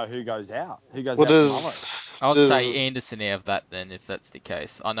 I don't know who goes out. Who goes out for Mullet? I'll say Anderson out of that then, if that's the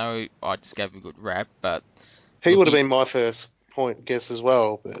case. I know I just gave him a good rap, but he would have been my first point guess as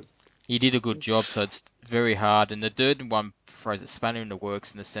well. But he did a good job, so it's very hard. And the Durden one throws a spanner in the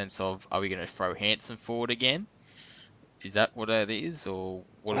works in the sense of, are we going to throw Hanson forward again? Is that what it is, or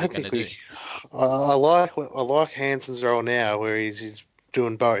what I are we don't going to think do? I like Hansen's role now, where he's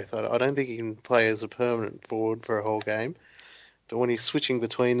doing both. I don't think he can play as a permanent forward for a whole game, but when he's switching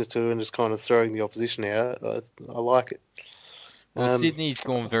between the two and just kind of throwing the opposition out, I like it. Well, Sydney's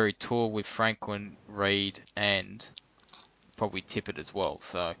gone very tall with Franklin, Reid, and probably Tippett as well.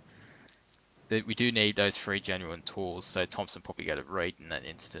 So we do need those three genuine tools. So Thompson probably go to Reid in that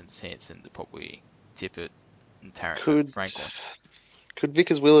instance. Hansen to probably Tippett and Could Franklin. could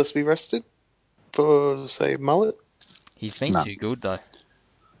Vickers Willis be rested for say Mullet? He's been too good though.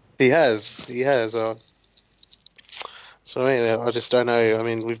 He has. So I mean, I just don't know. I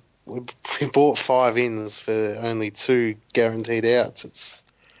mean, we bought 5 ins for only 2 guaranteed outs. It's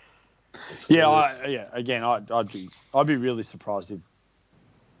Again, I'd be really surprised if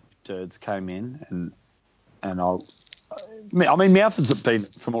Durds came in and I mean Mouth's been,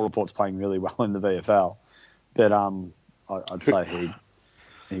 from all reports, playing really well in the VFL, but I'd say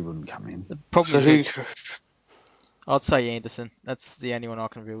he wouldn't come in. Probably. I'd say Anderson. That's the only one I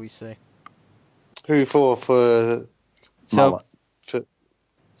can really see. Who for So Mullet?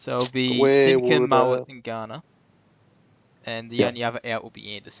 So it'll be Where Simkin, would, Mullet, and Garner, and the only other out will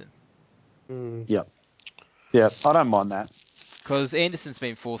be Anderson. Yeah, I don't mind that. Because Anderson's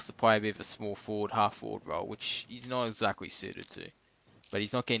been forced to play a bit of a small forward, half forward role, which he's not exactly suited to. But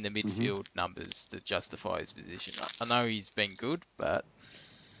he's not getting the midfield numbers to justify his position. I know he's been good, but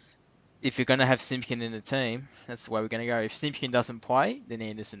if you're going to have Simpkin in the team, that's the way we're going to go. If Simpkin doesn't play, then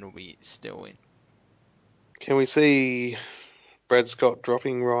Anderson will be still in. Can we see Brad Scott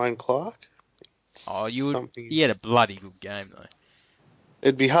dropping Ryan Clark? He had a bloody good game though.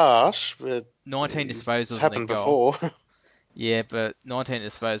 It'd be harsh, but 19 disposals it's happened in a goal. before. Yeah, but 19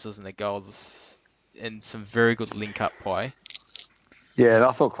 disposals and the goals and some very good link-up play. Yeah,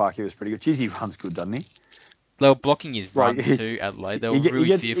 I thought Clarkie was pretty good. Jeez, he runs good, doesn't he? They were blocking his run too, Adelaide. They were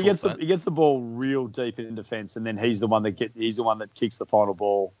really fearful of that. He gets the ball real deep in defence, and then he's the one that kicks the final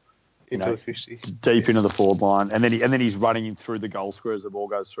ball into the 50. Deep into the forward line, and then he's running in through the goal square as the ball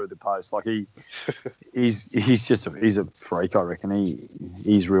goes through the post. Like he's a freak, I reckon.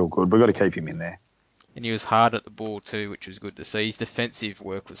 He's real good. We've got to keep him in there. And he was hard at the ball too, which was good to see. His defensive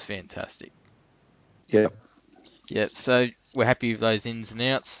work was fantastic. Yep. So we're happy with those ins and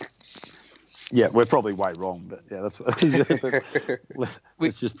outs. Yeah, we're probably way wrong, but yeah,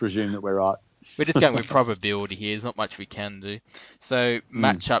 let's just presume that we're right. We're just going with probability here. There's not much we can do. So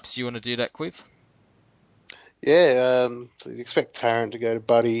matchups, you want to do that, Quiv? Yeah, so you'd expect Tarrant to go to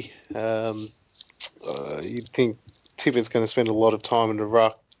Buddy. You'd think Tippett's going to spend a lot of time in the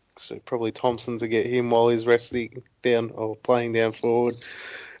ruck, so probably Thompson to get him while he's resting down or playing down forward,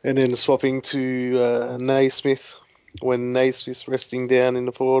 and then swapping to Naismith when Naismith's resting down in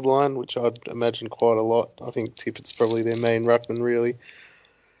the forward line, which I'd imagine quite a lot. I think Tippett's probably their main ruckman, really.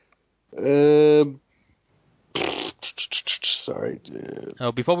 Sorry.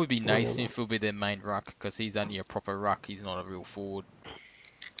 It'll probably be Naismith will be their main ruck because he's only a proper ruck. He's not a real forward.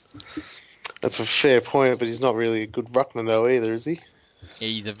 That's a fair point, but he's not really a good ruckman though either, is he? Yeah,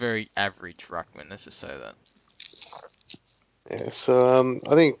 he's a very average ruckman, let's just say that. Yeah, so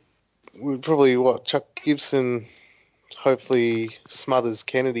I think we'd probably Chuck Gibson hopefully smothers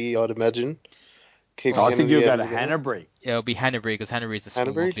Kennedy, I'd imagine. I think he'll go to Hanbury. Yeah, it'll be Hanbury because Hanbury is a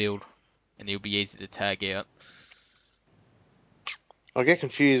smaller build and he'll be easy to tag out. I get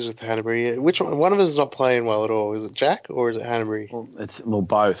confused with Hanbury. Which one? One of them is not playing well at all. Is it Jack or is it Hanbury? Well, it's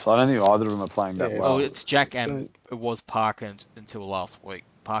both. I don't think either of them are playing that well. Well, it's Jack and it was Parker until last week.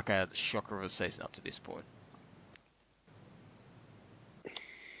 Parker had the shocker of a season up to this point.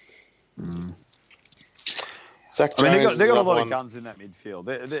 Zach Jones they got a lot of guns in that midfield.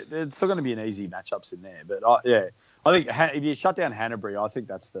 They're still going to be an easy matchups in there. But I think if you shut down Hanbury, I think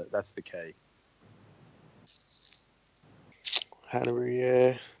that's the key. Hanbury,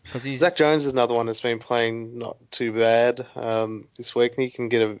 yeah. Zach Jones is another one that's been playing not too bad this week. And he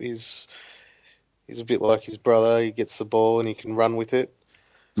can he's a bit like his brother. He gets the ball and he can run with it.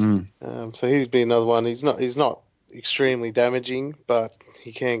 So he'd be another one. He's not extremely damaging, but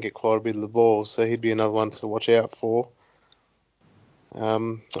he can get quite a bit of the ball. So he'd be another one to watch out for.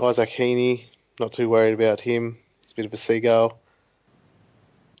 Isaac Heaney, not too worried about him. He's a bit of a seagull.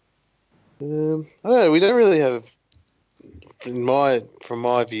 I don't know. We don't really have. From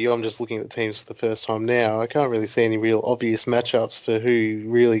my view, I'm just looking at the teams for the first time now. I can't really see any real obvious matchups for who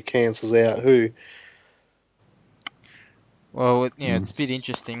really cancels out who. Well, it's a bit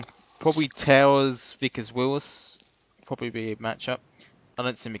interesting. Probably Towers, Vickers Willis, probably be a matchup. I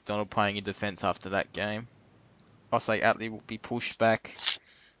don't see McDonald playing in defence after that game. I'll say Atley will be pushed back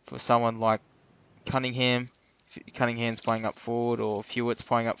for someone like Cunningham. Cunningham's playing up forward or if Hewitt's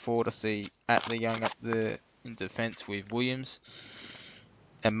playing up forward. I see Atley going up in defence with Williams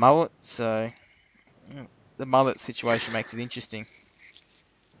and Mullet. So the Mullet situation makes it interesting.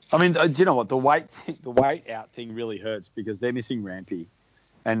 I mean, do you know what? The weight out thing really hurts because they're missing Rampy.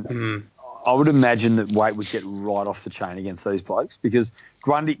 And I would imagine that Waite would get right off the chain against these blokes because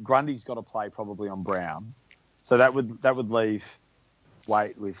Grundy's got to play probably on Brown. So that would leave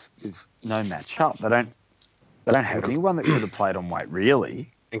Waite with no matchup. They don't have anyone that could have played on Waite,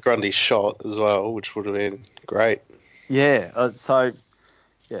 really. And Grundy's shot as well, which would have been great. Yeah. I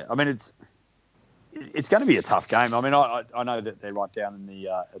mean, it's going to be a tough game. I mean, I know that they're right down in the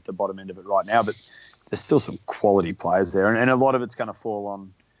at the bottom end of it right now, but there's still some quality players there, and a lot of it's going to fall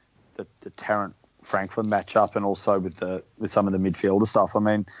on the Tarrant Franklin matchup, and also with some of the midfielder stuff. I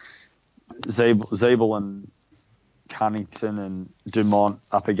mean, Zeeble and Cunnington and Dumont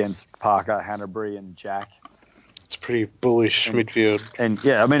up against Parker, Hanbury, and Jack. It's pretty bullish midfield. And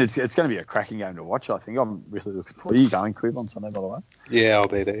yeah, I mean, it's going to be a cracking game to watch. I think I'm really looking forward. Are you going, Quiv, on Sunday, by the way? Yeah, I'll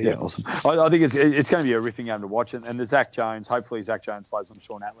be there. Yeah, awesome. I think it's going to be a ripping game to watch, and the Zach Jones. Hopefully, Zach Jones plays on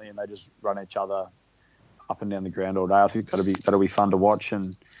Sean Atley, and they just run each other up and down the ground all day. I think that'll be fun to watch.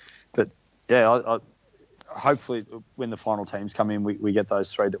 But yeah, hopefully when the final teams come in, we get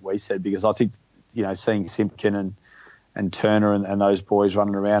those three that we said, because I think seeing Simpkin and Turner and those boys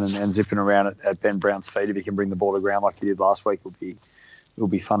running around and zipping around at Ben Brown's feet, if he can bring the ball to ground like he did last week, will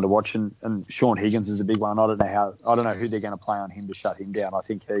be fun to watch. And Sean Higgins is a big one. I don't know who they're going to play on him to shut him down. I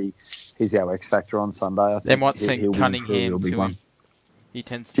think he's our X factor on Sunday. I think They might send Cunningham to him. One. He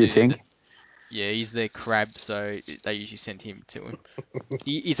tends to. Do you think? Yeah, he's their crab, so they usually send him to him.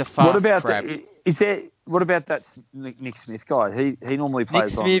 He's a fast crab. What about that Nick Smith guy? He normally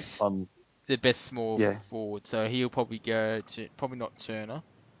plays Nick Smith, on the best small forward, so he'll probably go to not Turner.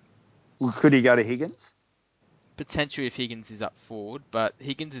 Well, could he go to Higgins? Potentially if Higgins is up forward, but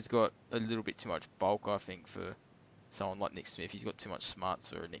Higgins has got a little bit too much bulk, I think, for someone like Nick Smith. He's got too much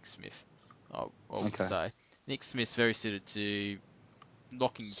smarts for a Nick Smith, I would say. Nick Smith's very suited to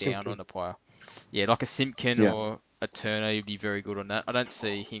locking down on a player. Yeah, like a Simpkin or a Turner, he'd be very good on that. I don't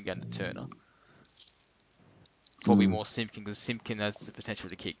see him going to Turner. Probably more Simpkin, because Simpkin has the potential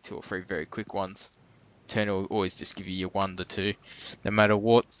to kick 2 or 3 very quick ones. Turner will always just give you your 1 to 2, no matter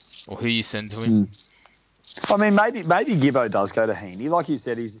what or who you send to him. I mean, maybe Gibbo does go to Heaney. Like you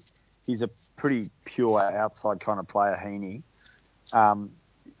said, he's a pretty pure outside kind of player, Heaney.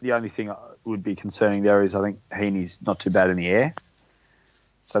 The only thing would be concerning there is I think Heaney's not too bad in the air,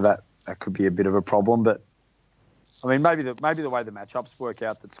 so that could be a bit of a problem. But I mean, maybe the way the matchups work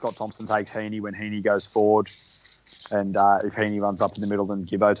out, that Scott Thompson takes Heaney when Heaney goes forward, and if Heaney runs up in the middle, then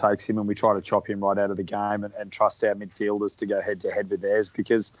Gibbo takes him, and we try to chop him right out of the game and trust our midfielders to go head to head with theirs,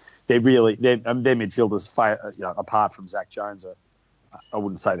 because their midfielders, apart from Zach Jones, I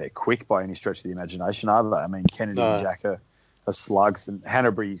wouldn't say they're quick by any stretch of the imagination, are they? I mean, Kennedy and Jack are slugs, and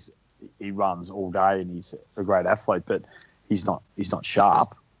Hanbury's, he runs all day and he's a great athlete, but he's not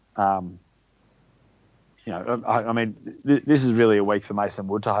sharp. I mean, this is really a week for Mason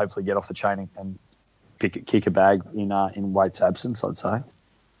Wood to hopefully get off the chain and kick a bag in Waite's absence, I'd say.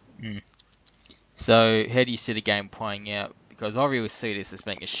 So how do you see the game playing out? Because I really see this as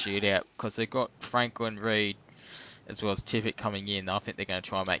being a shootout, because they've got Franklin, Reid, as well as Tippett coming in. I think they're going to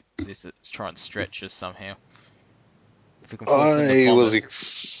try and make this, try and stretch us somehow. If we can force them to vomit.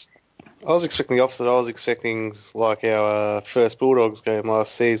 I was expecting the opposite. I was expecting like our first Bulldogs game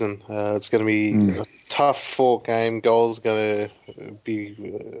last season. It's going to be a tough 4-game. Goals going to be.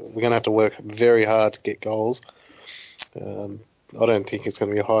 We're going to have to work very hard to get goals. I don't think it's going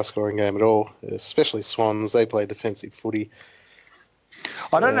to be a high-scoring game at all. Especially Swans. They play defensive footy.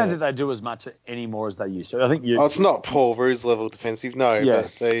 I don't know that they do as much anymore as they used to. I think it's not Paul Roos level defensive, no. Yeah.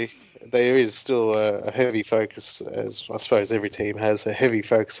 But there is still a heavy focus, as I suppose every team has, a heavy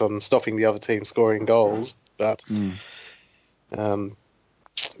focus on stopping the other team scoring goals. But, I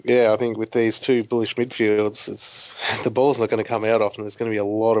think with these two bullish midfields, the ball's not going to come out often. There's going to be a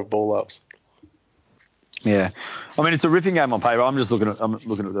lot of ball ups. Yeah. I mean, it's a ripping game on paper. I'm looking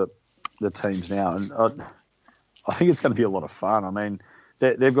at the teams now, and I think it's going to be a lot of fun. I mean,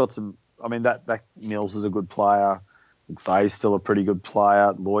 they've got some. I mean, that Mills is a good player. McVeigh's still a pretty good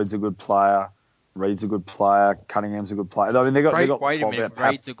player. Lloyd's a good player. Reid's a good player. Cunningham's a good player. I mean, they got. Wait a minute,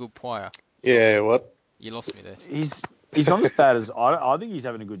 Reid's a good player. Yeah, what? You lost me there. He's not as bad as I think he's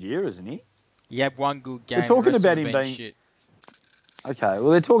having a good year, isn't he? He had one good game. They're talking about him being shit. Okay,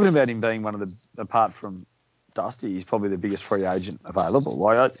 well, they're talking about him being one of the, apart from Dusty, he's probably the biggest free agent available.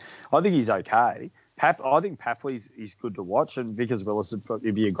 Like, I think he's okay. I think Papley's good to watch, and Vickers Willis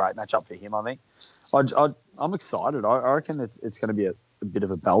would be a great matchup for him. I think. I I'm excited. I reckon it's going to be a bit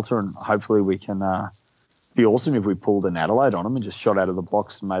of a belter, and hopefully we can. Be awesome if we pulled an Adelaide on them and just shot out of the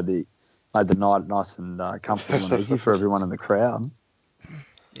box and made the night nice and comfortable and easy for everyone in the crowd.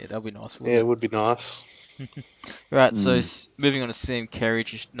 Yeah, that'll be nice. Yeah, it would be nice. Right, so moving on to Sam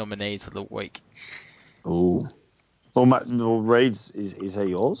Kerridge's nominees of the week. Ooh. Well, Reed's, is he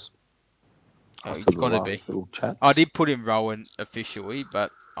yours? Oh, After it's the got to last be. little chat. I did put in Rowan officially,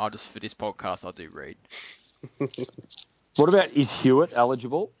 but for this podcast, I'll do Reed. What about, is Hewitt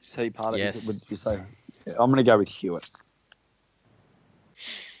eligible? Is he part of it? Yes. Would you say? Yeah, I'm going to go with Hewitt.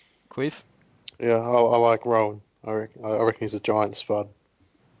 Quiv? Yeah, I like Rowan. I reckon he's a giant spud.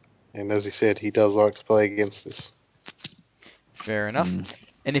 And as he said, he does like to play against this. Fair enough.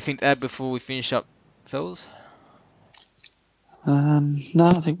 Anything to add before we finish up, fellas? No,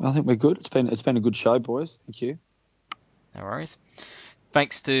 I think we're good. It's been a good show, boys. Thank you. No worries.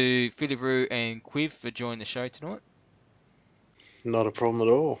 Thanks to Phillyroo and Quiv for joining the show tonight. Not a problem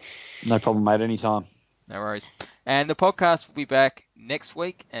at all. No problem, mate. Anytime. No worries. And the podcast will be back next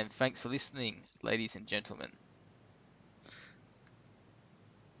week. And thanks for listening, ladies and gentlemen.